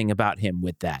something about him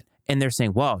with that. And they're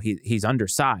saying, well, he's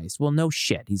undersized. Well, no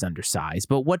shit, he's undersized.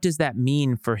 But what does that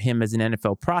mean for him as an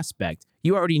NFL prospect?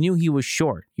 You already knew he was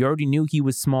short. You already knew he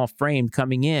was small framed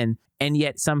coming in. And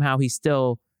yet somehow he's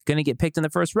still going to get picked in the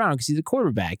first round because he's a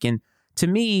quarterback. And to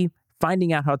me,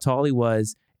 finding out how tall he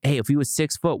was, hey, if he was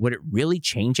 6 foot, would it really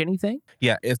change anything?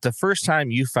 Yeah, if the first time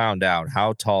you found out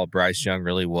how tall Bryce Young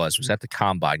really was at the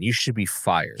combine, you should be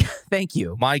fired. Thank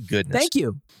you. My goodness. Thank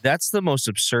you. That's the most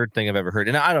absurd thing I've ever heard.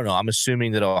 And I don't know. I'm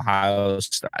assuming that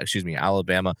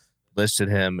Alabama listed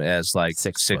him as like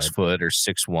 6 foot or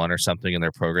 6'1" or something in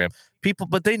their program.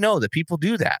 But they know that people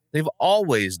do that. They've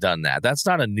always done that. That's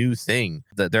not a new thing.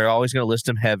 That they're always going to list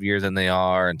them heavier than they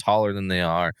are and taller than they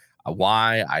are.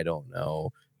 Why? I don't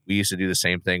know. We used to do the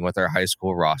same thing with our high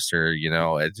school roster.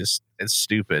 It's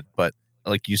stupid. But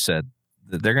like you said,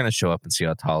 they're going to show up and see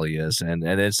how tall he is. And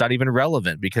it's not even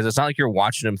relevant because it's not like you're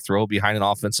watching him throw behind an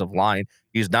offensive line.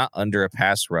 He's not under a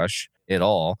pass rush at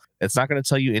all. It's not going to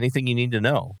tell you anything you need to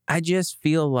know. I just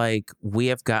feel like we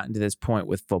have gotten to this point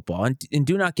with football. And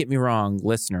do not get me wrong,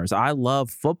 listeners. I love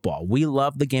football. We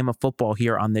love the game of football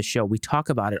here on this show. We talk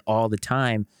about it all the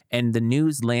time. And the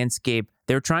news landscape,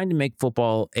 they're trying to make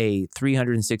football a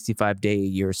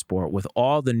 365-day-a-year sport with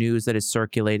all the news that is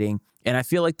circulating. And I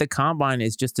feel like the combine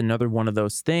is just another one of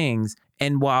those things.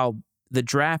 And while the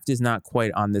draft is not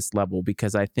quite on this level,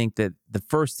 because I think that the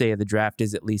first day of the draft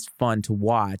is at least fun to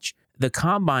watch, the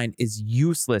combine is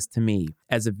useless to me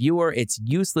as a viewer. It's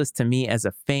useless to me as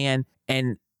a fan.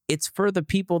 And it's for the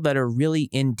people that are really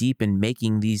in deep in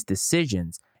making these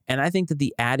decisions. And I think that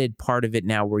the added part of it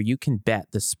now where you can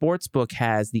bet, the sportsbook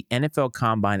has the NFL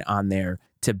combine on there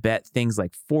to bet things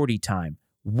like 40 time.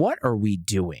 What are we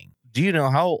doing? Do you know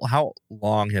how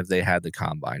long have they had the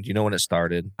combine? Do you know when it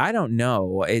started? I don't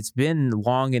know. It's been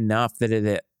long enough that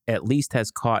it at least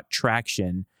has caught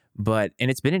traction, and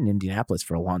it's been in Indianapolis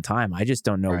for a long time. I just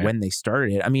don't know when they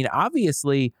started it. I mean,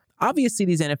 obviously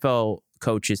these NFL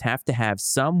coaches have to have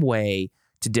some way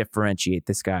to differentiate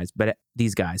these guys.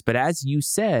 But as you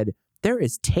said, there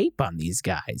is tape on these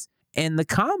guys. And the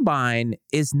combine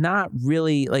is not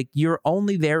really like you're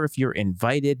only there if you're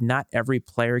invited. Not every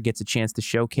player gets a chance to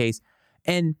showcase.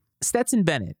 And Stetson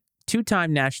Bennett,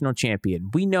 2-time national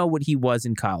champion, we know what he was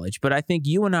in college. But I think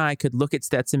you and I could look at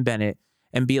Stetson Bennett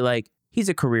and be like, he's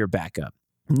a career backup.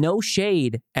 No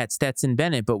shade at Stetson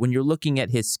Bennett, but when you're looking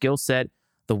at his skill set,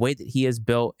 the way that he is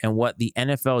built and what the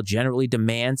NFL generally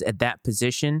demands at that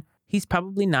position, he's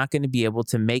probably not going to be able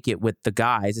to make it with the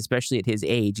guys, especially at his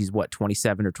age. He's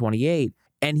 27 or 28,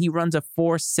 and he runs a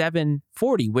 4.7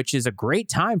 40, which is a great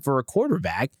time for a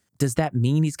quarterback. Does that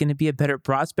mean he's going to be a better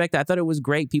prospect? I thought it was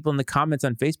great. People in the comments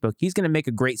on Facebook, he's going to make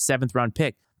a great 7th round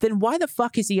pick. Then why the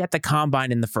fuck is he at the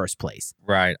combine in the first place?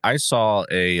 Right. I saw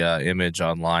a image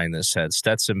online that said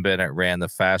Stetson Bennett ran the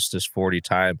fastest 40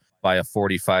 time by a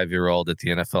 45-year-old at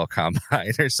the NFL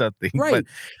combine or something. Right. But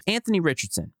Anthony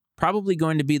Richardson, probably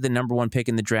going to be the number 1 pick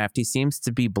in the draft. He seems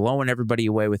to be blowing everybody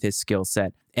away with his skill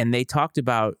set. And they talked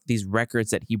about these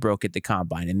records that he broke at the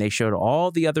combine, and they showed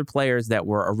all the other players that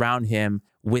were around him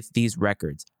with these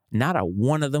records. Not a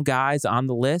one of them guys on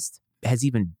the list has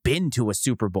even been to a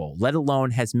Super Bowl, let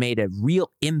alone has made a real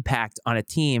impact on a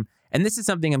team. And this is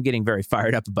something I'm getting very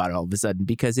fired up about all of a sudden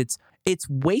because it's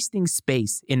wasting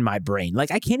space in my brain.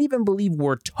 Like, I can't even believe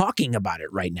we're talking about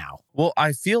it right now. Well,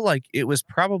 I feel like it was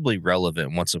probably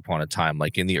relevant once upon a time,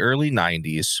 like in the early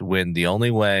 90s, when the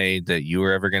only way that you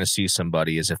were ever going to see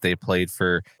somebody is if they played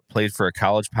for a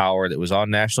college power that was on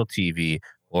national TV,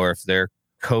 or if their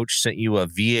coach sent you a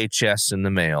VHS in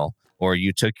the mail, or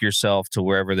you took yourself to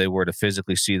wherever they were to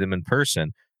physically see them in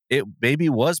person. It maybe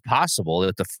was possible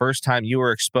that the first time you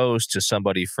were exposed to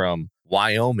somebody from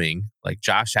Wyoming, like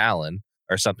Josh Allen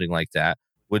or something like that,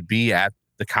 would be at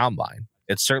the combine.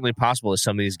 It's certainly possible that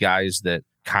some of these guys that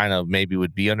kind of maybe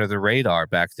would be under the radar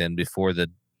back then before the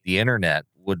internet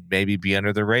would maybe be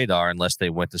under the radar unless they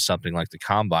went to something like the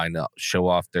combine to show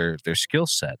off their skill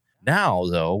set. Now,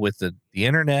 though, with the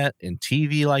internet and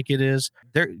TV like it is,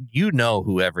 you know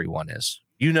who everyone is.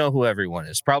 You know who everyone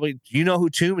is. Probably you know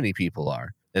who too many people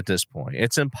are at this point.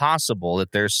 It's impossible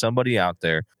that there's somebody out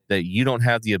there that you don't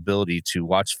have the ability to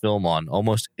watch film on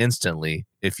almost instantly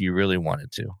if you really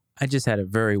wanted to. I just had a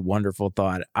very wonderful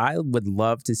thought. I would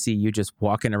love to see you just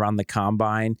walking around the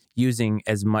combine using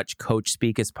as much coach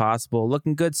speak as possible.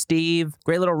 Looking good, Steve.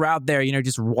 Great little route there.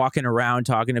 Just walking around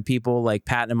talking to people, like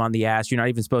patting them on the ass. You're not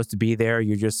even supposed to be there.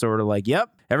 You're just sort of like, yep,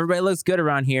 everybody looks good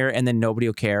around here. And then nobody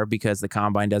will care because the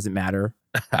combine doesn't matter.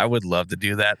 I would love to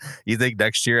do that. You think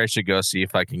next year I should go see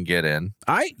if I can get in?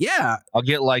 Yeah. I'll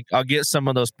get some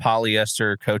of those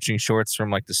polyester coaching shorts from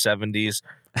like the 70s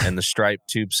and the striped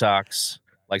tube socks,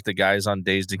 like the guys on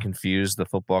Dazed and Confused, the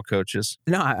football coaches.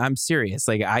 No, I'm serious.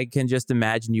 Like, I can just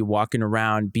imagine you walking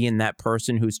around being that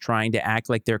person who's trying to act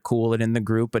like they're cool and in the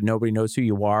group, but nobody knows who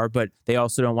you are. But they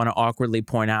also don't want to awkwardly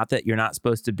point out that you're not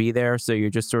supposed to be there. So you're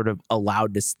just sort of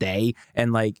allowed to stay.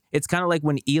 And like, it's kind of like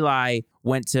when Eli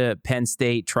went to Penn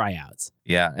State tryouts.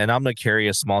 Yeah, and I'm gonna carry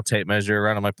a small tape measure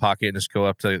around in my pocket and just go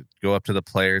up to the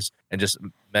players and just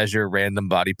measure random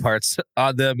body parts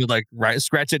on them and like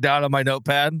scratch it down on my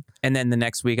notepad. And then the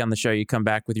next week on the show, you come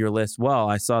back with your list. Well,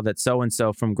 I saw that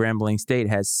so-and-so from Grambling State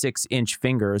has 6-inch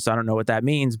fingers. I don't know what that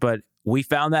means, but we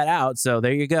found that out. So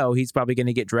there you go. He's probably going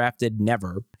to get drafted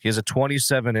never. He has a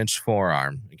 27-inch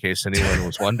forearm, in case anyone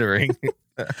was wondering.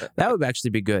 That would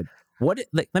actually be good.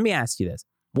 Let me ask you this.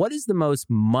 What is the most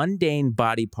mundane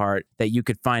body part that you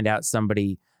could find out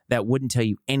somebody that wouldn't tell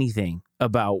you anything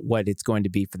about what it's going to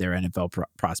be for their NFL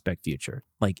prospect future?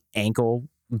 Like ankle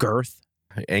girth?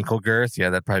 Ankle girth?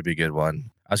 Yeah, that'd probably be a good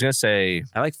one. I was going to say...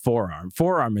 I like forearm.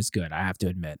 Forearm is good, I have to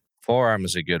admit. Forearm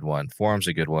is a good one.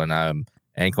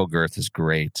 Ankle girth is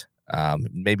great.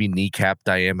 Maybe kneecap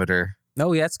diameter.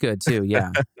 Oh, yeah, that's good too.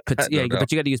 Yeah. But you got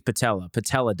to use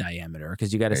patella diameter,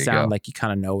 because you got to sound like you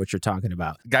kind of know what you're talking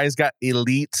about. Guy's got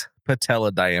elite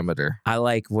patella diameter. I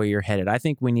like where you're headed. I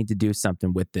think we need to do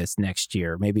something with this next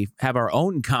year. Maybe have our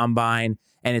own combine,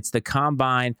 and it's the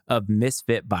combine of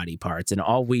misfit body parts. And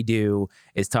all we do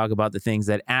is talk about the things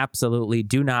that absolutely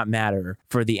do not matter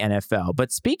for the NFL.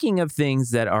 But speaking of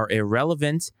things that are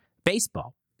irrelevant,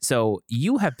 baseball. So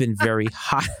you have been very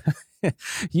hot.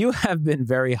 You have been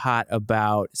very hot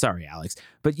about, sorry, Alex,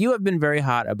 but you have been very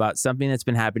hot about something that's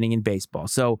been happening in baseball.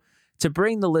 So to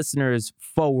bring the listeners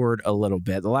forward a little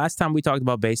bit, the last time we talked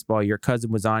about baseball, your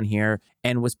cousin was on here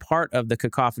and was part of the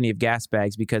cacophony of gas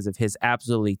bags because of his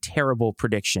absolutely terrible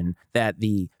prediction that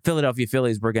the Philadelphia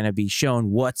Phillies were going to be shown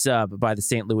what's up by the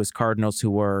St. Louis Cardinals, who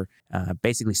were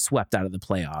basically swept out of the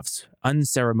playoffs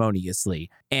unceremoniously.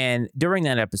 And during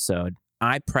that episode,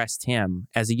 I pressed him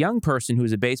as a young person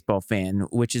who's a baseball fan,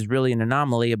 which is really an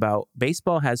anomaly, about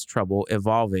baseball has trouble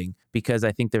evolving because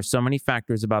I think there's so many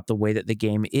factors about the way that the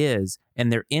game is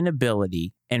and their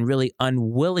inability and really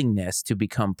unwillingness to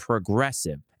become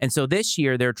progressive. And so this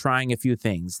year they're trying a few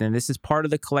things, and this is part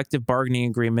of the collective bargaining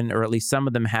agreement, or at least some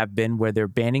of them have been, where they're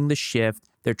banning the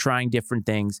shift. They're trying different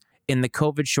things. In the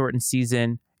COVID shortened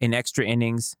season, in extra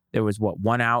innings, there was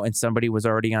one out and somebody was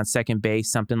already on second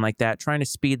base, something like that, trying to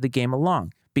speed the game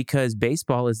along, because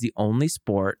baseball is the only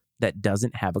sport that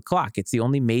doesn't have a clock. It's the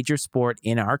only major sport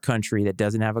in our country that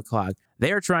doesn't have a clock.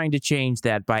 They're trying to change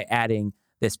that by adding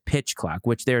this pitch clock,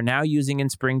 which they're now using in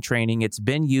spring training. It's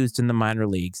been used in the minor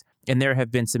leagues, and there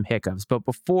have been some hiccups. But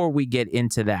before we get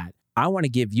into that, I want to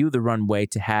give you the runway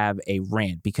to have a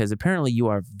rant, because apparently you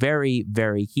are very,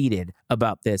 very heated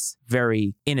about this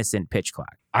very innocent pitch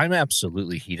clock. I'm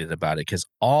absolutely heated about it because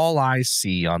all I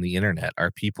see on the internet are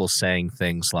people saying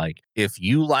things like, if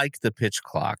you like the pitch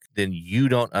clock, then you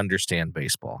don't understand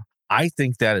baseball. I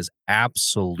think that is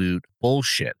absolute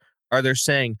bullshit. Or they're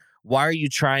saying, why are you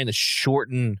trying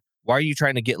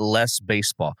to get less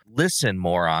baseball? Listen,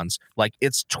 morons, like,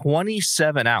 it's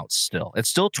 27 outs still. It's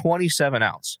still 27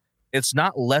 outs. It's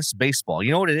not less baseball.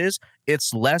 You know what it is?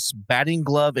 It's less batting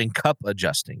glove and cup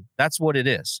adjusting. That's what it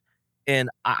is. And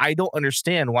I don't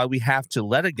understand why we have to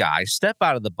let a guy step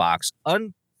out of the box,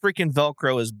 unfreaking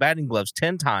Velcro his batting gloves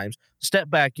 10 times, step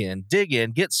back in, dig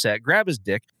in, get set, grab his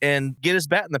dick, and get his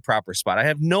bat in the proper spot. I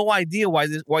have no idea why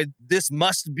this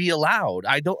must be allowed.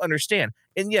 I don't understand.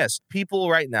 And yes,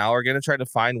 people right now are going to try to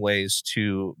find ways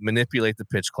to manipulate the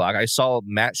pitch clock. I saw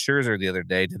Max Scherzer the other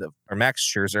day, did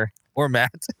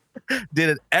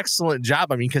an excellent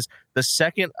job. I mean, because the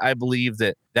second I believe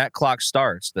that clock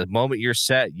starts, the moment you're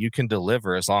set, you can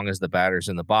deliver as long as the batter's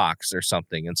in the box or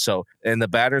something. And the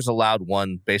batter's allowed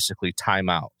one basically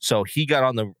timeout. So he got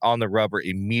on the rubber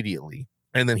immediately,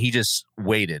 and then he just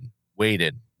waited,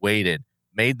 made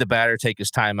the batter take his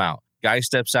timeout. Guy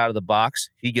steps out of the box,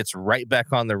 he gets right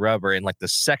back on the rubber, and like the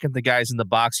second the guy's in the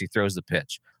box, he throws the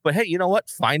pitch. But hey, you know what?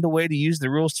 Find a way to use the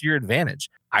rules to your advantage.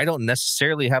 I don't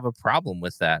necessarily have a problem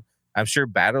with that. I'm sure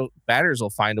batters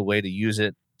will find a way to use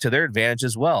it to their advantage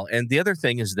as well. And the other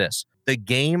thing is this: the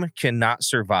game cannot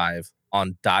survive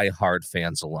on diehard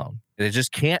fans alone. And it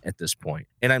just can't at this point.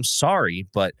 And I'm sorry,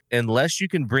 but unless you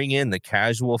can bring in the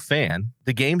casual fan,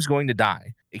 the game's going to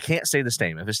die. It can't stay the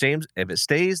same. If it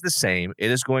stays the same,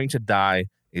 it is going to die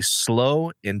a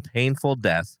slow and painful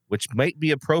death, which might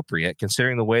be appropriate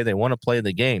considering the way they want to play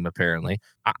the game, apparently.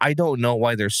 I don't know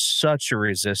why there's such a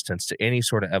resistance to any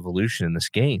sort of evolution in this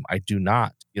game. I do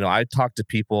not. I talk to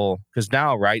people because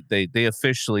now, right, they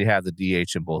officially have the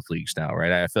DH in both leagues now,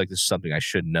 right? I feel like this is something I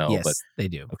should know. Yes, but they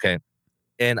do. Okay.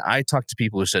 And I talked to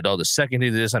people who said, the second they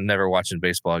do this, I'm never watching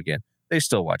baseball again. They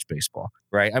still watch baseball,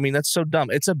 right? I mean, that's so dumb.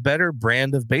 It's a better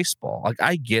brand of baseball. Like,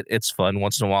 I get it's fun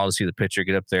once in a while to see the pitcher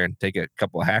get up there and take a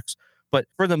couple of hacks. But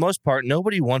for the most part,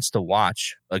 nobody wants to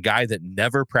watch a guy that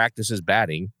never practices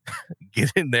batting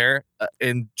get in there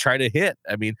and try to hit.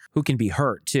 I mean, who can be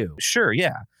hurt too. Sure,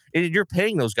 yeah. And you're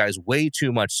paying those guys way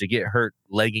too much to get hurt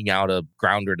legging out a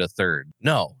grounder to third.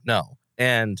 No.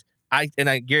 And I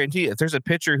guarantee you, if there's a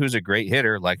pitcher who's a great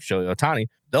hitter like Shohei Ohtani,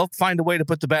 they'll find a way to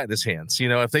put the bat in his hands.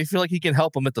 If they feel like he can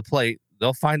help them at the plate,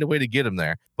 they'll find a way to get him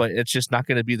there. But it's just not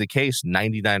going to be the case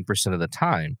 99% of the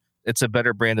time. It's a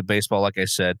better brand of baseball, like I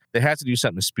said. They have to do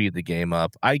something to speed the game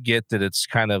up. I get that it's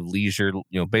kind of leisure.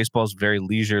 Baseball's very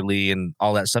leisurely and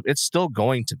all that stuff. It's still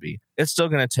going to be. It's still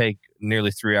going to take nearly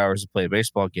 3 hours to play a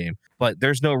baseball game. But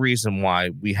there's no reason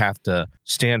why we have to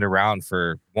stand around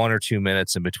for 1 or 2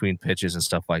 minutes in between pitches and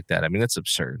stuff like that. I mean, that's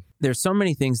absurd. There's so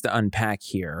many things to unpack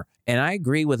here. And I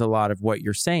agree with a lot of what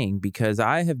you're saying because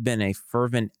I have been a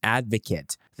fervent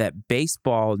advocate that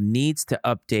baseball needs to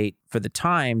update for the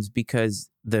times because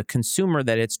the consumer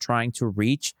that it's trying to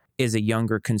reach is a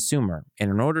younger consumer. And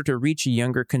in order to reach a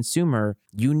younger consumer,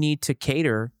 you need to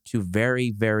cater to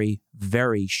very, very,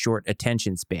 very short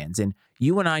attention spans. And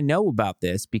you and I know about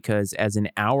this because as an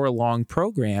hour-long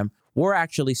program, we're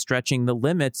actually stretching the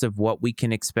limits of what we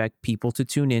can expect people to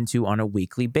tune into on a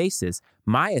weekly basis.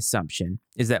 My assumption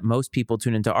is that most people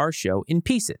tune into our show in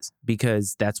pieces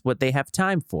because that's what they have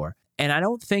time for. And I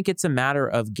don't think it's a matter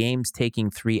of games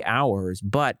taking 3 hours,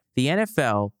 but the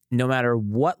NFL, no matter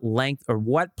what length or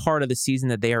what part of the season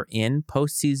that they are in,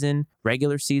 postseason,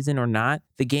 regular season or not,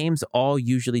 the games all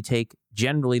usually take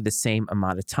generally the same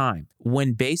amount of time.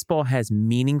 When baseball has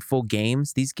meaningful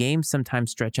games, these games sometimes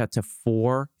stretch out to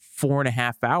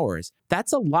 4.5 hours.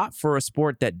 That's a lot for a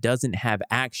sport that doesn't have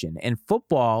action. And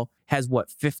football has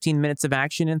 15 minutes of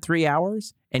action in 3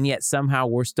 hours? And yet somehow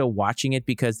we're still watching it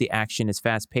because the action is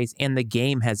fast paced and the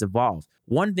game has evolved.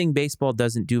 One thing baseball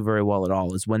doesn't do very well at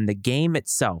all is when the game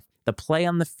itself, the play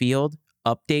on the field,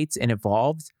 updates and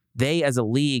evolves, they as a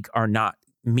league are not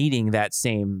meeting that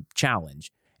same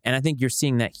challenge. And I think you're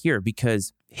seeing that here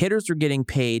because hitters are getting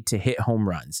paid to hit home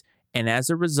runs. And as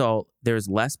a result, there's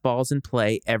less balls in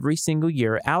play every single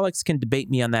year. Alex can debate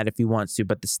me on that if he wants to,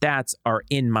 but the stats are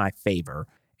in my favor.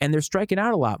 And they're striking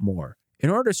out a lot more. In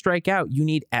order to strike out, you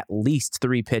need at least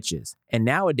 3 pitches. And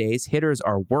nowadays, hitters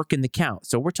are working the count.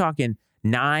 So we're talking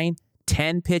 9,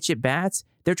 10 pitch at bats.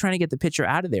 They're trying to get the pitcher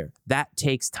out of there. That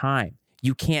takes time.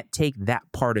 You can't take that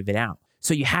part of it out.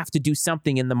 So you have to do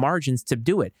something in the margins to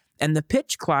do it. And the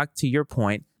pitch clock, to your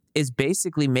point, is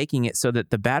basically making it so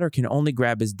that the batter can only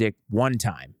grab his dick one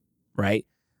time, right?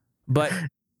 But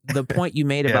the point you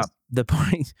made about the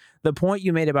point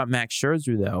you made about Max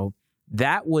Scherzer, though,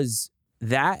 that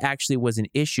actually was an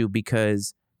issue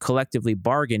because collectively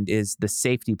bargained is the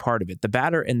safety part of it. The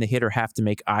batter and the hitter have to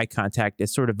make eye contact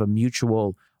as sort of a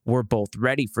mutual, we're both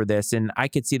ready for this. And I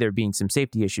could see there being some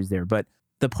safety issues there. But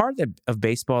the part of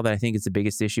baseball that I think is the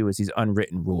biggest issue is these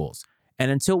unwritten rules.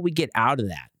 And until we get out of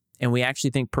that and we actually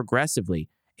think progressively,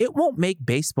 it won't make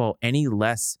baseball any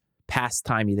less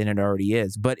pastimey than it already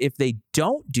is. But if they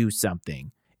don't do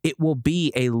something, it will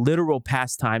be a literal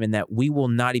pastime in that we will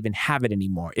not even have it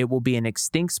anymore. It will be an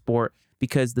extinct sport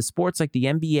because the sports like the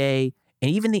NBA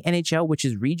and even the NHL, which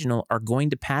is regional, are going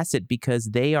to pass it because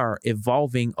they are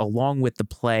evolving along with the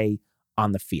play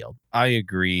on the field. I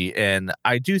agree. And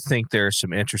I do think there are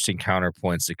some interesting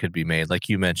counterpoints that could be made. Like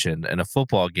you mentioned, in a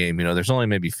football game, there's only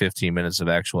maybe 15 minutes of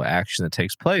actual action that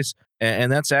takes place.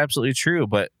 And that's absolutely true.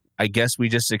 But I guess we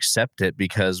just accept it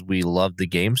because we love the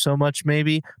game so much,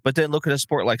 maybe. But then look at a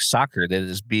sport like soccer that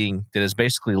is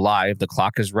basically live. The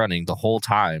clock is running the whole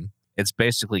time. It's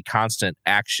basically constant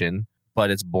action,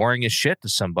 but it's boring as shit to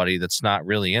somebody that's not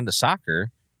really into soccer.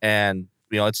 And,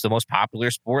 it's the most popular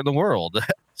sport in the world.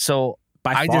 So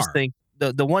I just think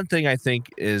the one thing I think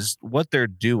is what they're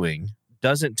doing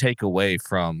doesn't take away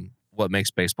from what makes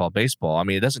baseball baseball. I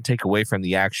mean, it doesn't take away from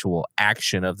the actual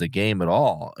action of the game at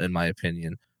all, in my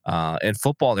opinion. In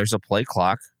football, there's a play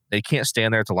clock. They can't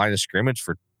stand there at the line of scrimmage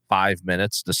for 5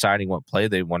 minutes deciding what play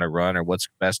they want to run or what's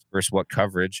best versus what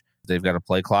coverage. They've got a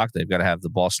play clock. They've got to have the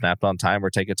ball snapped on time or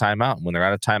take a timeout. And when they're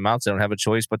out of timeouts, they don't have a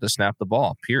choice but to snap the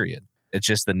ball, period. It's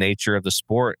just the nature of the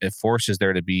sport. It forces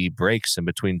there to be breaks in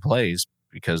between plays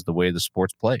because the way the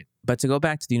sport's played. But to go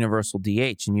back to the universal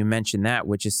DH, and you mentioned that,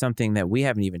 which is something that we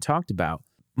haven't even talked about,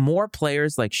 more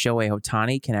players like Shohei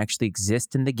Ohtani can actually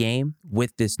exist in the game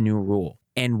with this new rule.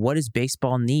 And what does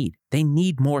baseball need? They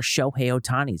need more Shohei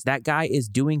Ohtanis. That guy is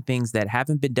doing things that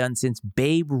haven't been done since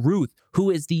Babe Ruth, who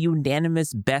is the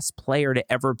unanimous best player to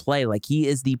ever play. Like, he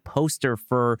is the poster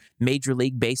for Major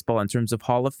League Baseball in terms of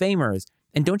Hall of Famers.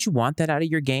 And don't you want that out of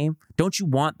your game? Don't you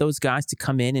want those guys to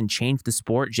come in and change the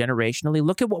sport generationally?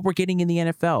 Look at what we're getting in the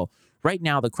NFL. Right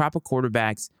now, the crop of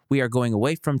quarterbacks, we are going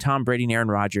away from Tom Brady and Aaron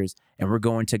Rodgers, and we're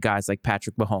going to guys like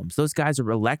Patrick Mahomes. Those guys are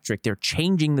electric. They're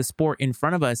changing the sport in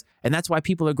front of us, and that's why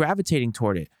people are gravitating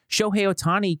toward it. Shohei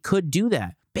Ohtani could do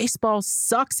that. Baseball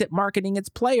sucks at marketing its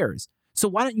players. So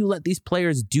why don't you let these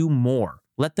players do more?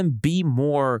 Let them be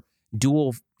more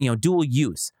dual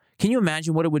use. Can you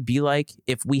imagine what it would be like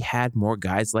if we had more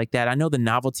guys like that? I know the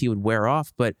novelty would wear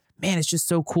off, but man, it's just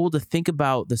so cool to think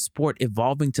about the sport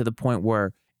evolving to the point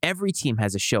where every team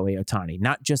has a Shohei Ohtani,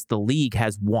 not just the league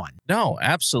has one. No,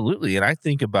 absolutely. And I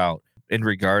think about in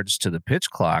regards to the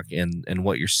pitch clock and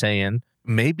what you're saying,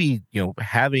 maybe,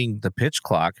 having the pitch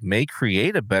clock may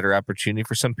create a better opportunity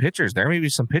for some pitchers. There may be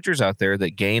some pitchers out there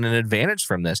that gain an advantage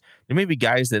from this. There may be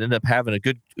guys that end up having a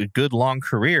good long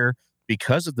career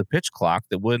because of the pitch clock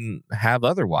that wouldn't have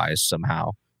otherwise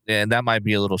somehow. And that might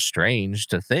be a little strange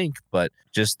to think, but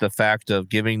just the fact of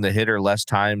giving the hitter less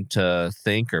time to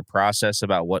think or process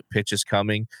about what pitch is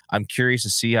coming. I'm curious to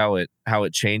see how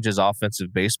it changes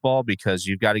offensive baseball, because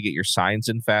you've got to get your signs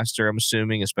in faster, I'm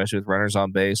assuming, especially with runners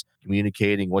on base,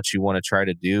 communicating what you want to try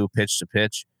to do pitch to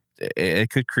pitch. It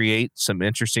could create some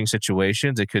interesting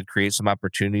situations. It could create some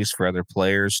opportunities for other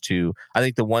players to, I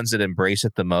think the ones that embrace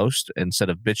it the most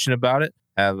instead of bitching about it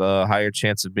have a higher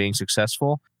chance of being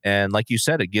successful. And like you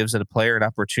said, it gives a player an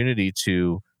opportunity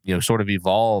to, sort of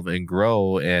evolve and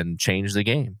grow and change the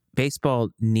game. Baseball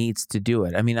needs to do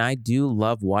it. I mean, I do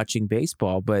love watching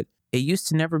baseball, but it used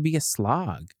to never be a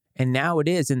slog. And now it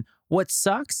is. And what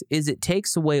sucks is it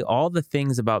takes away all the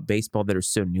things about baseball that are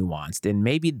so nuanced. And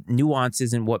maybe nuance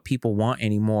isn't what people want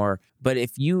anymore. But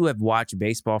if you have watched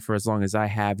baseball for as long as I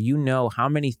have, you know how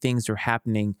many things are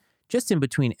happening just in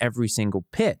between every single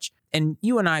pitch. And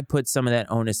you and I put some of that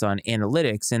onus on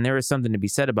analytics, and there is something to be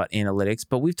said about analytics,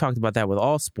 but we've talked about that with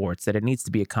all sports, that it needs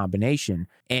to be a combination.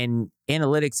 And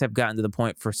analytics have gotten to the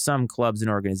point for some clubs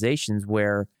and organizations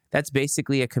where that's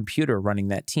basically a computer running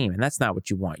that team. And that's not what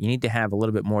you want. You need to have a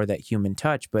little bit more of that human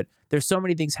touch. But there's so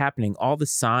many things happening. All the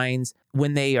signs,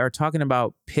 when they are talking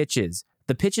about pitches,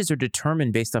 the pitches are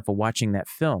determined based off of watching that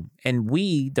film. And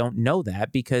we don't know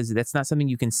that because that's not something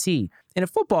you can see. In a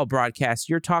football broadcast,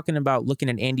 you're talking about looking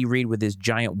at Andy Reid with his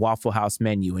giant Waffle House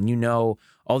menu, and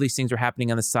all these things are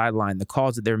happening on the sideline, the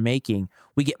calls that they're making.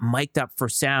 We get mic'd up for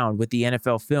sound with the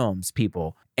NFL Films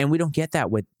people, and we don't get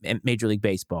that with Major League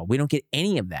Baseball. We don't get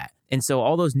any of that. And so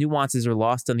all those nuances are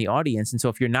lost on the audience. And so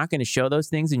if you're not going to show those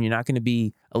things and you're not going to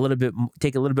be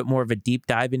take a little bit more of a deep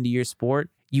dive into your sport,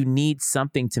 you need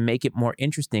something to make it more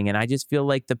interesting. And I just feel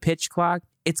like the pitch clock,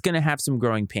 it's going to have some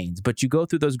growing pains, but you go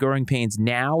through those growing pains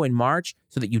now in March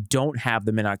so that you don't have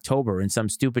them in October and some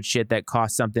stupid shit that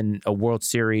costs something, a World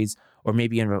Series or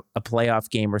maybe in a playoff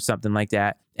game or something like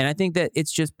that. And I think that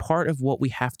it's just part of what we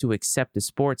have to accept as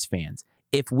sports fans.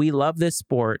 If we love this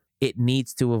sport, it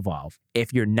needs to evolve.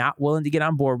 If you're not willing to get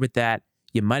on board with that,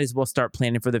 you might as well start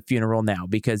planning for the funeral now,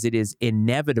 because it is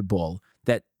inevitable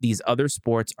that these other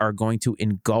sports are going to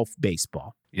engulf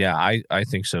baseball. Yeah, I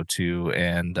think so too.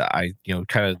 And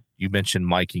you mentioned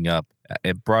miking up.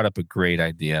 It brought up a great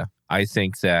idea. I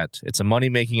think that it's a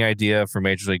money-making idea for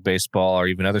Major League Baseball or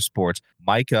even other sports.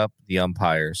 Mic up the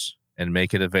umpires and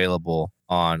make it available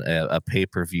on a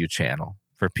pay-per-view channel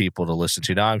for people to listen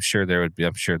to. Now, I'm sure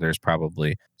there's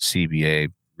probably CBA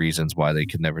reasons why they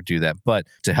could never do that. But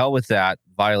to hell with that,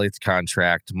 violate the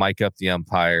contract, mic up the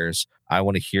umpires. I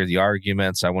want to hear the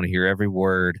arguments. I want to hear every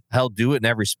word. Hell, do it in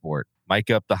every sport. Mic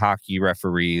up the hockey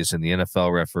referees and the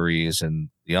NFL referees and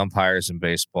the umpires in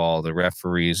baseball, the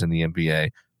referees in the NBA.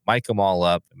 Mic them all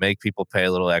up, make people pay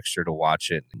a little extra to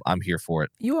watch it. I'm here for it.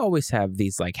 You always have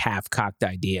these like half-cocked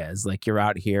ideas, like you're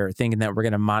out here thinking that we're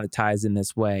going to monetize in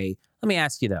this way. Let me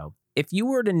ask you though, if you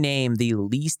were to name the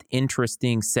least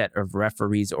interesting set of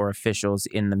referees or officials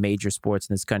in the major sports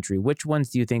in this country, which ones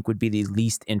do you think would be the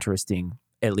least interesting,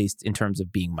 at least in terms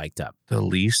of being mic'd up? The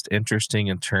least interesting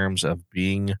in terms of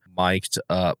being mic'd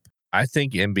up? I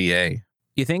think NBA.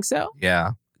 You think so?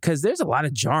 Yeah. Because there's a lot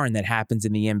of jarring that happens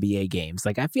in the NBA games.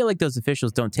 Like, I feel like those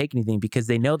officials don't take anything because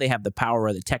they know they have the power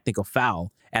of the technical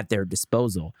foul at their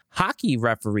disposal. Hockey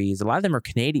referees, a lot of them are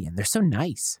Canadian. They're so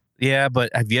nice. Yeah, but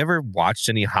have you ever watched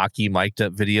any hockey mic'd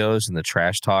up videos and the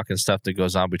trash talk and stuff that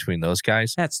goes on between those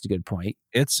guys? That's a good point.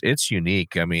 It's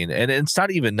unique. I mean, and it's not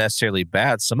even necessarily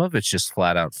bad. Some of it's just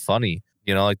flat out funny.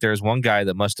 You know, like there's one guy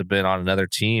that must have been on another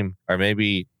team or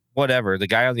maybe whatever. The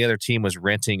guy on the other team was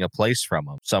renting a place from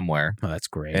him somewhere. Oh, that's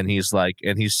great. And he's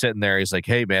sitting there. He's like,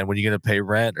 hey, man, when are you going to pay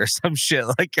rent or some shit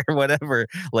like or whatever?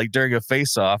 Like during a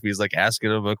face off, he's like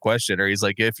asking him a question or he's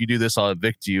like, if you do this, I'll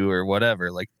evict you or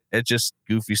whatever. Like it's just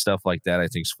goofy stuff like that I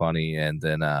think is funny. And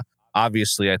then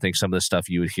obviously, I think some of the stuff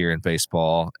you would hear in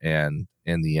baseball and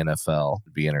in the NFL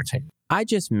would be entertaining. I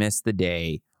just miss the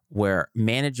day where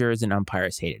managers and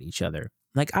umpires hated each other.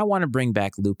 Like, I want to bring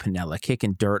back Lou Piniella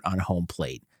kicking dirt on home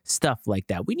plate. Stuff like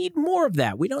that. We need more of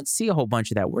that. We don't see a whole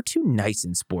bunch of that. We're too nice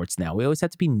in sports now. We always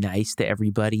have to be nice to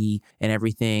everybody and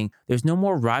everything. There's no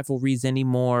more rivalries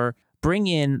anymore. Bring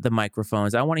in the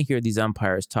microphones. I want to hear these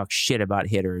umpires talk shit about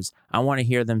hitters. I want to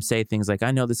hear them say things like,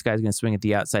 I know this guy's going to swing at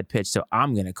the outside pitch, so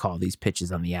I'm going to call these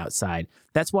pitches on the outside.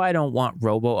 That's why I don't want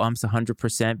robo-umps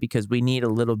 100%, because we need a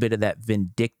little bit of that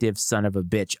vindictive son of a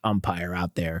bitch umpire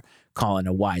out there calling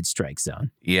a wide strike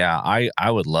zone. Yeah,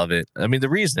 I would love it. I mean, the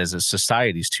reason is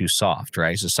society's too soft,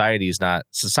 right?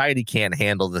 Society can't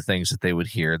handle the things that they would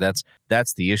hear.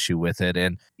 That's the issue with it.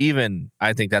 And even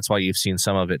I think that's why you've seen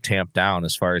some of it tamped down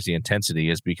as far as the intensity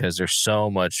is because there's so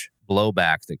much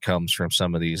blowback that comes from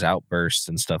some of these outbursts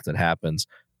and stuff that happens.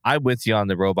 I'm with you on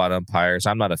the robot umpires.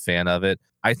 I'm not a fan of it.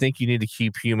 I think you need to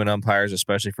keep human umpires,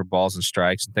 especially for balls and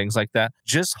strikes and things like that.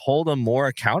 Just hold them more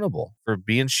accountable for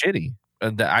being shitty.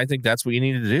 I think that's what you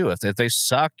need to do. If they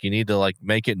suck, you need to like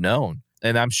make it known.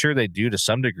 And I'm sure they do to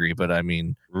some degree, but I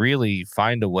mean, really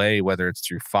find a way, whether it's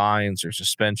through fines or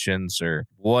suspensions or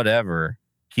whatever,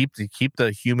 keep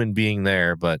the human being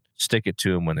there, but stick it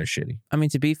to them when they're shitty. I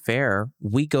mean, to be fair,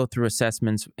 we go through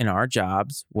assessments in our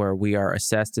jobs where we are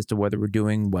assessed as to whether we're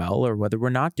doing well or whether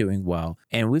we're not doing well.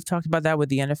 And we've talked about that with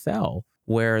the NFL,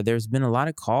 where there's been a lot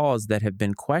of calls that have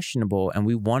been questionable. And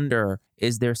we wonder,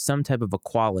 is there some type of a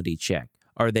quality check?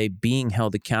 Are they being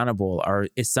held accountable? Or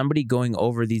is somebody going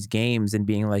over these games and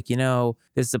being like,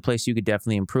 this is a place you could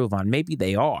definitely improve on? Maybe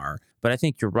they are, but I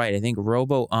think you're right. I think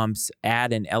robo-umps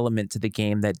add an element to the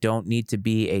game that don't need to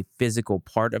be a physical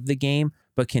part of the game,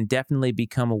 but can definitely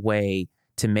become a way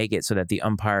to make it so that the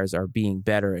umpires are being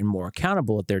better and more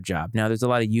accountable at their job. Now, there's a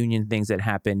lot of union things that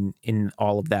happen in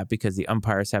all of that because the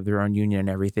umpires have their own union and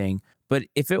everything. But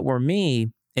if it were me,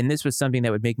 and this was something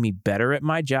that would make me better at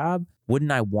my job,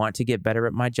 wouldn't I want to get better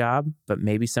at my job? But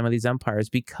maybe some of these umpires,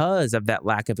 because of that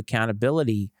lack of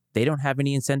accountability, they don't have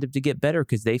any incentive to get better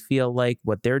because they feel like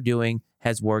what they're doing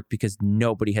has worked because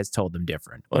nobody has told them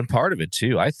different. Well, and part of it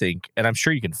too, I think, and I'm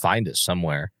sure you can find it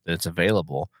somewhere that it's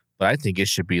available, but I think it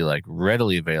should be like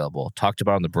readily available. Talked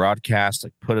about on the broadcast,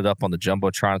 like put it up on the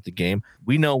Jumbotron at the game.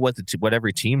 We know what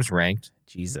every team's ranked.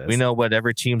 Jesus. We know what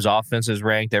every team's offense is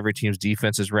ranked, every team's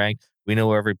defense is ranked. We know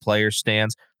where every player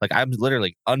stands. Like I'm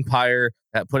literally umpire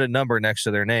that put a number next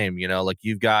to their name. Like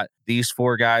you've got these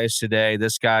 4 guys today.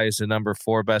 This guy is the number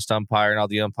 4 best umpire and all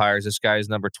the umpires. This guy is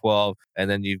number 12. And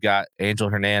then you've got Angel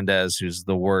Hernandez, who's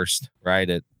the worst, right?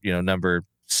 At, number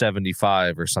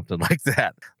 75 or something like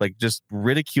that. Like just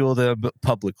ridicule them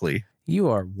publicly. You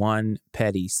are one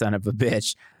petty son of a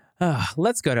bitch.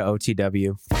 Let's go to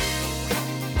OTW.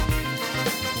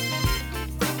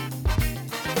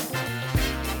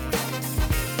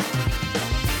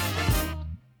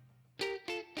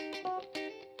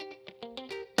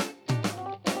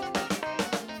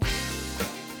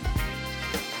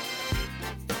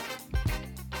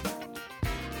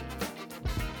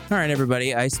 All right,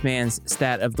 everybody. Iceman's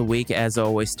stat of the week, as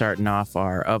always, starting off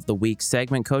our of the week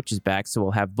segment. Coach is back, so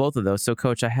we'll have both of those. So,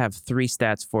 Coach, I have 3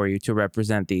 stats for you to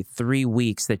represent the 3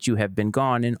 weeks that you have been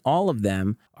gone, and all of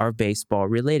them are baseball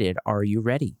related. Are you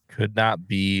ready? Could not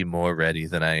be more ready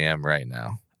than I am right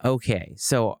now. Okay,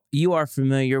 so you are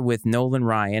familiar with Nolan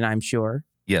Ryan, I'm sure.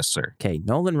 Yes, sir. Okay,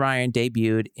 Nolan Ryan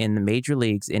debuted in the major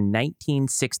leagues in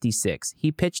 1966.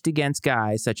 He pitched against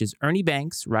guys such as Ernie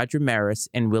Banks, Roger Maris,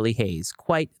 and Willie Hayes.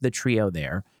 Quite the trio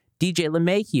there. DJ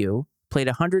LeMahieu played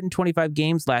 125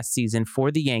 games last season for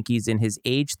the Yankees in his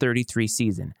age 33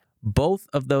 season. Both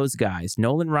of those guys,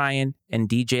 Nolan Ryan and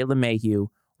DJ LeMahieu,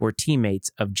 were teammates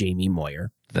of Jamie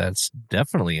Moyer. That's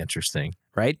definitely interesting.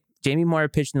 Right? Jamie Moyer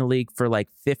pitched in the league for like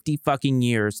 50 fucking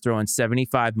years, throwing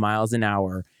 75 miles an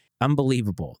hour.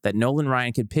 Unbelievable that Nolan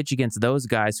Ryan could pitch against those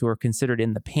guys who are considered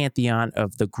in the pantheon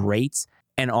of the greats.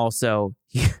 And also,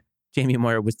 Jamie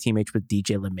Moyer was teammates with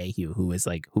DJ LeMahieu, who is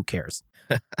like, who cares?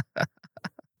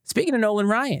 Speaking of Nolan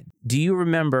Ryan, do you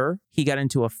remember he got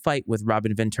into a fight with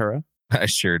Robin Ventura? I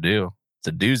sure do. It's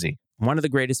a doozy. One of the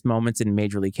greatest moments in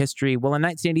Major League history. Well, in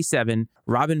 1987,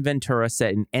 Robin Ventura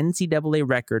set an NCAA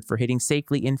record for hitting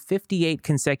safely in 58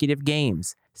 consecutive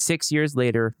games. 6 years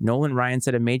later, Nolan Ryan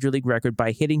set a Major League record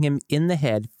by hitting him in the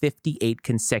head 58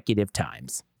 consecutive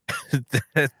times.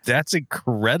 That's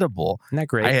incredible. Isn't that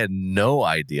great? I had no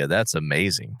idea. That's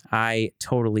amazing. I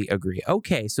totally agree.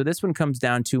 Okay, so this one comes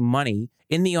down to money.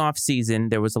 In the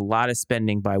offseason, there was a lot of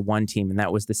spending by one team, and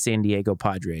that was the San Diego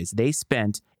Padres. They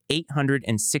spent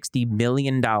 $860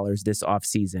 million this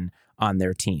offseason on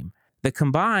their team. The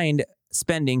combined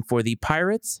spending for the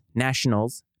Pirates,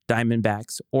 Nationals,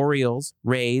 Diamondbacks, Orioles,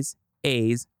 Rays,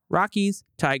 A's, Rockies,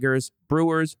 Tigers,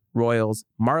 Brewers, Royals,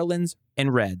 Marlins,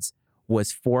 and Reds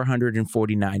was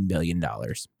 $449 million.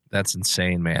 That's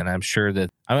insane, man. I'm sure the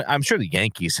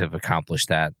Yankees have accomplished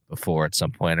that before at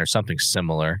some point or something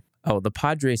similar. Oh, the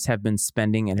Padres have been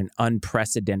spending at an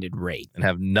unprecedented rate. And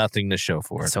have nothing to show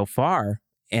for it. So far.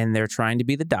 And they're trying to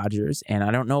be the Dodgers. And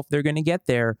I don't know if they're going to get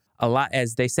there. A lot,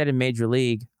 as they said in Major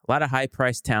League, a lot of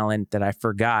high-priced talent that I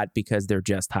forgot because they're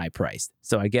just high-priced.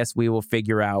 So I guess we will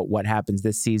figure out what happens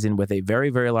this season with a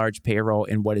very, very large payroll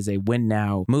and what is a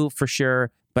win-now move for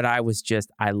sure. But I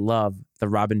love the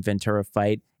Robin Ventura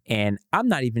fight. And I'm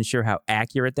not even sure how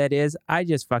accurate that is. I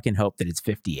just fucking hope that it's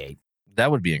 58.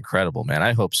 That would be incredible, man.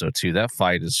 I hope so too. That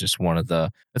fight is just one of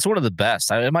the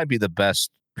best. It might be the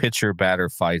best pitcher-batter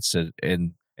fights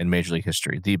in Major League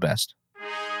history. The best.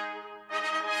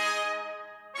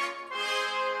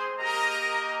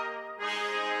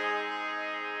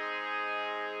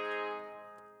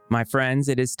 My friends,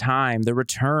 it is time, the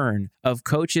return of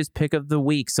Coach's Pick of the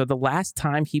Week. So the last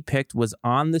time he picked was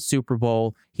on the Super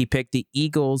Bowl. He picked the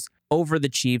Eagles over the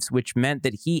Chiefs, which meant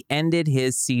that he ended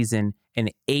his season an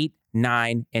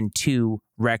 8-9-2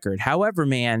 record. However,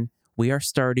 man, we are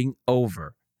starting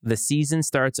over. The season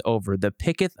starts over. The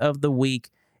picketh of the week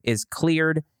is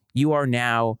cleared. You are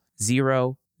now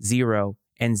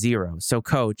 0-0-0. So,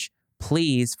 Coach,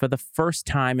 please, for the first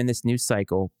time in this new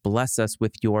cycle, bless us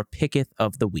with your picketh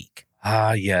of the week.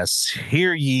 Ah, yes.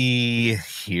 Hear ye,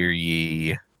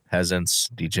 peasants,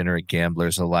 degenerate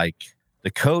gamblers alike. The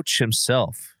coach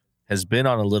himself has been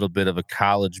on a little bit of a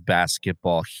college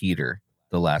basketball heater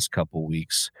the last couple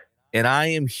weeks, and I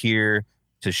am here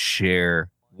to share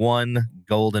one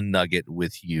golden nugget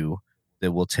with you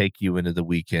that will take you into the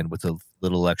weekend with a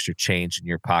little extra change in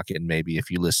your pocket, and maybe if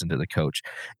you listen to the coach.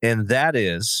 And that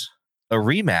is a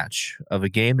rematch of a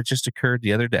game that just occurred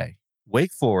the other day.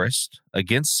 Wake Forest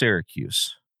against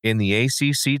Syracuse in the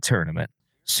ACC tournament.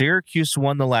 Syracuse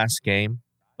won the last game,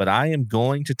 but I am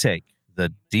going to take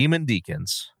the Demon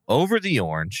Deacons over the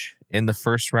Orange in the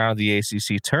first round of the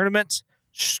ACC tournament,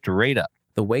 straight up.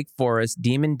 The Wake Forest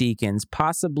Demon Deacons,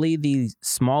 possibly the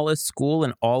smallest school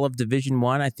in all of Division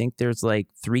I. I think there's like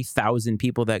 3,000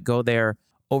 people that go there,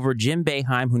 over Jim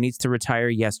Boeheim, who needs to retire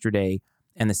yesterday,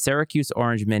 and the Syracuse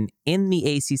Orangemen in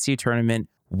the ACC tournament.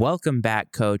 Welcome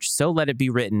back, Coach. So let it be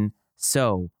written.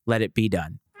 So let it be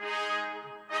done.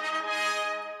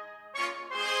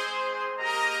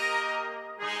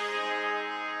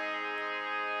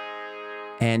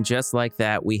 And just like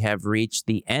that, we have reached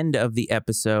the end of the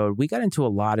episode. We got into a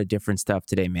lot of different stuff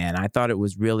today, man. I thought it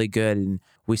was really good, and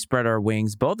we spread our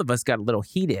wings. Both of us got a little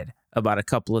heated about a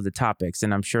couple of the topics,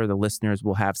 and I'm sure the listeners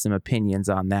will have some opinions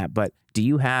on that. But do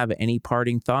you have any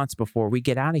parting thoughts before we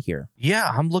get out of here?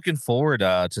 Yeah, I'm looking forward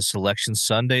to Selection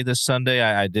Sunday this Sunday.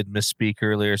 I did misspeak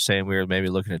earlier saying we were maybe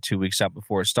looking at 2 weeks out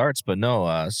before it starts, but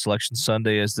no, Selection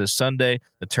Sunday is this Sunday.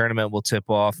 The tournament will tip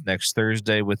off next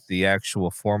Thursday with the actual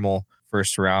formal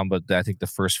first round, but I think the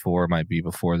first four might be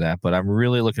before that. But I'm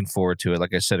really looking forward to it.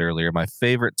 Like I said earlier, my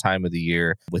favorite time of the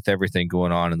year with everything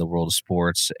going on in the world of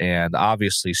sports, and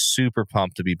obviously super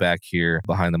pumped to be back here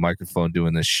behind the microphone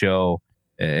doing this show.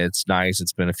 It's nice.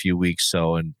 It's been a few weeks,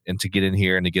 so and to get in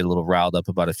here and to get a little riled up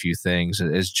about a few things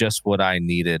is just what I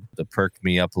needed to perk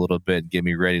me up a little bit and get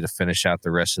me ready to finish out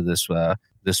the rest of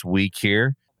this week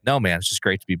here. No, man, it's just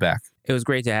great to be back. It was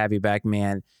great to have you back,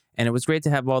 man. And it was great to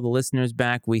have all the listeners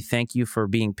back. We thank you for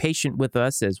being patient with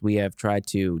us as we have tried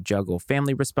to juggle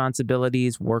family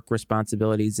responsibilities, work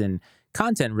responsibilities, and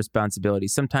content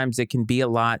responsibilities. Sometimes it can be a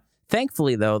lot.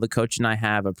 Thankfully, though, the coach and I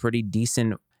have a pretty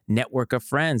decent network of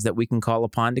friends that we can call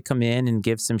upon to come in and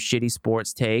give some shitty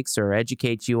sports takes or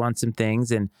educate you on some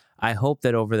things. And I hope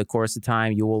that over the course of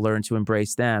time, you will learn to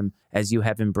embrace them as you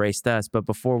have embraced us. But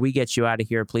before we get you out of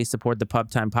here, please support the Pub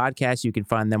Time Podcast. You can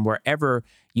find them wherever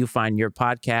you find your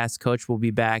podcasts. Coach will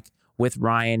be back with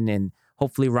Ryan, and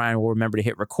Hopefully, Ryan will remember to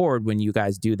hit record when you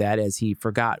guys do that, as he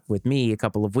forgot with me a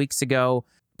couple of weeks ago.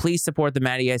 Please support the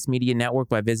Matty Ice Media Network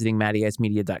by visiting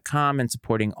mattyicemedia.com and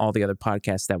supporting all the other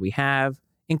podcasts that we have,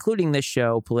 including this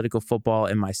show, Political Football,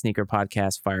 and my sneaker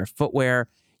podcast, Fire Footwear.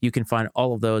 You can find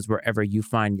all of those wherever you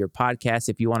find your podcasts.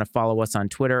 If you want to follow us on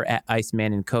Twitter, at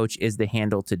Iceman and Coach is the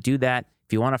handle to do that.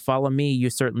 If you want to follow me,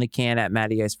 you certainly can. At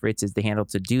Matty Ice Fritz is the handle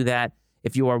to do that.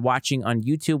 If you are watching on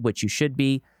YouTube, which you should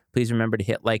be, please remember to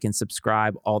hit like and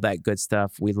subscribe, all that good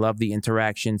stuff. We love the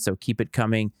interaction, so keep it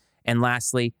coming. And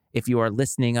lastly, if you are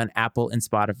listening on Apple and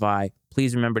Spotify,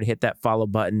 please remember to hit that follow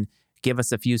button. Give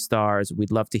us a few stars.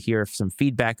 We'd love to hear some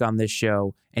feedback on this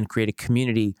show and create a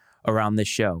community around this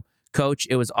show. Coach,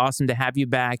 it was awesome to have you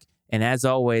back. And as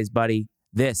always, buddy,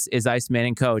 this is Iceman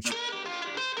and Coach.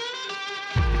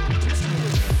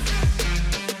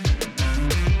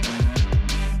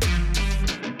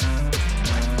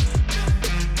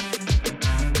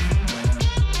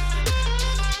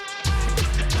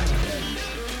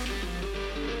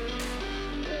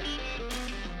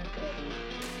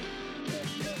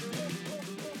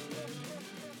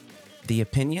 The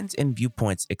opinions and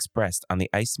viewpoints expressed on the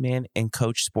Iceman and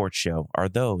Coach Sports Show are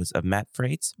those of Matt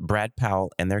Frates, Brad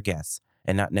Powell, and their guests,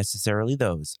 and not necessarily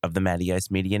those of the Matty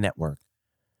Ice Media Network.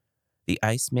 The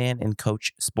Iceman and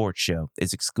Coach Sports Show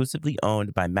is exclusively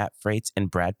owned by Matt Frates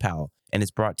and Brad Powell and is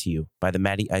brought to you by the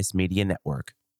Matty Ice Media Network.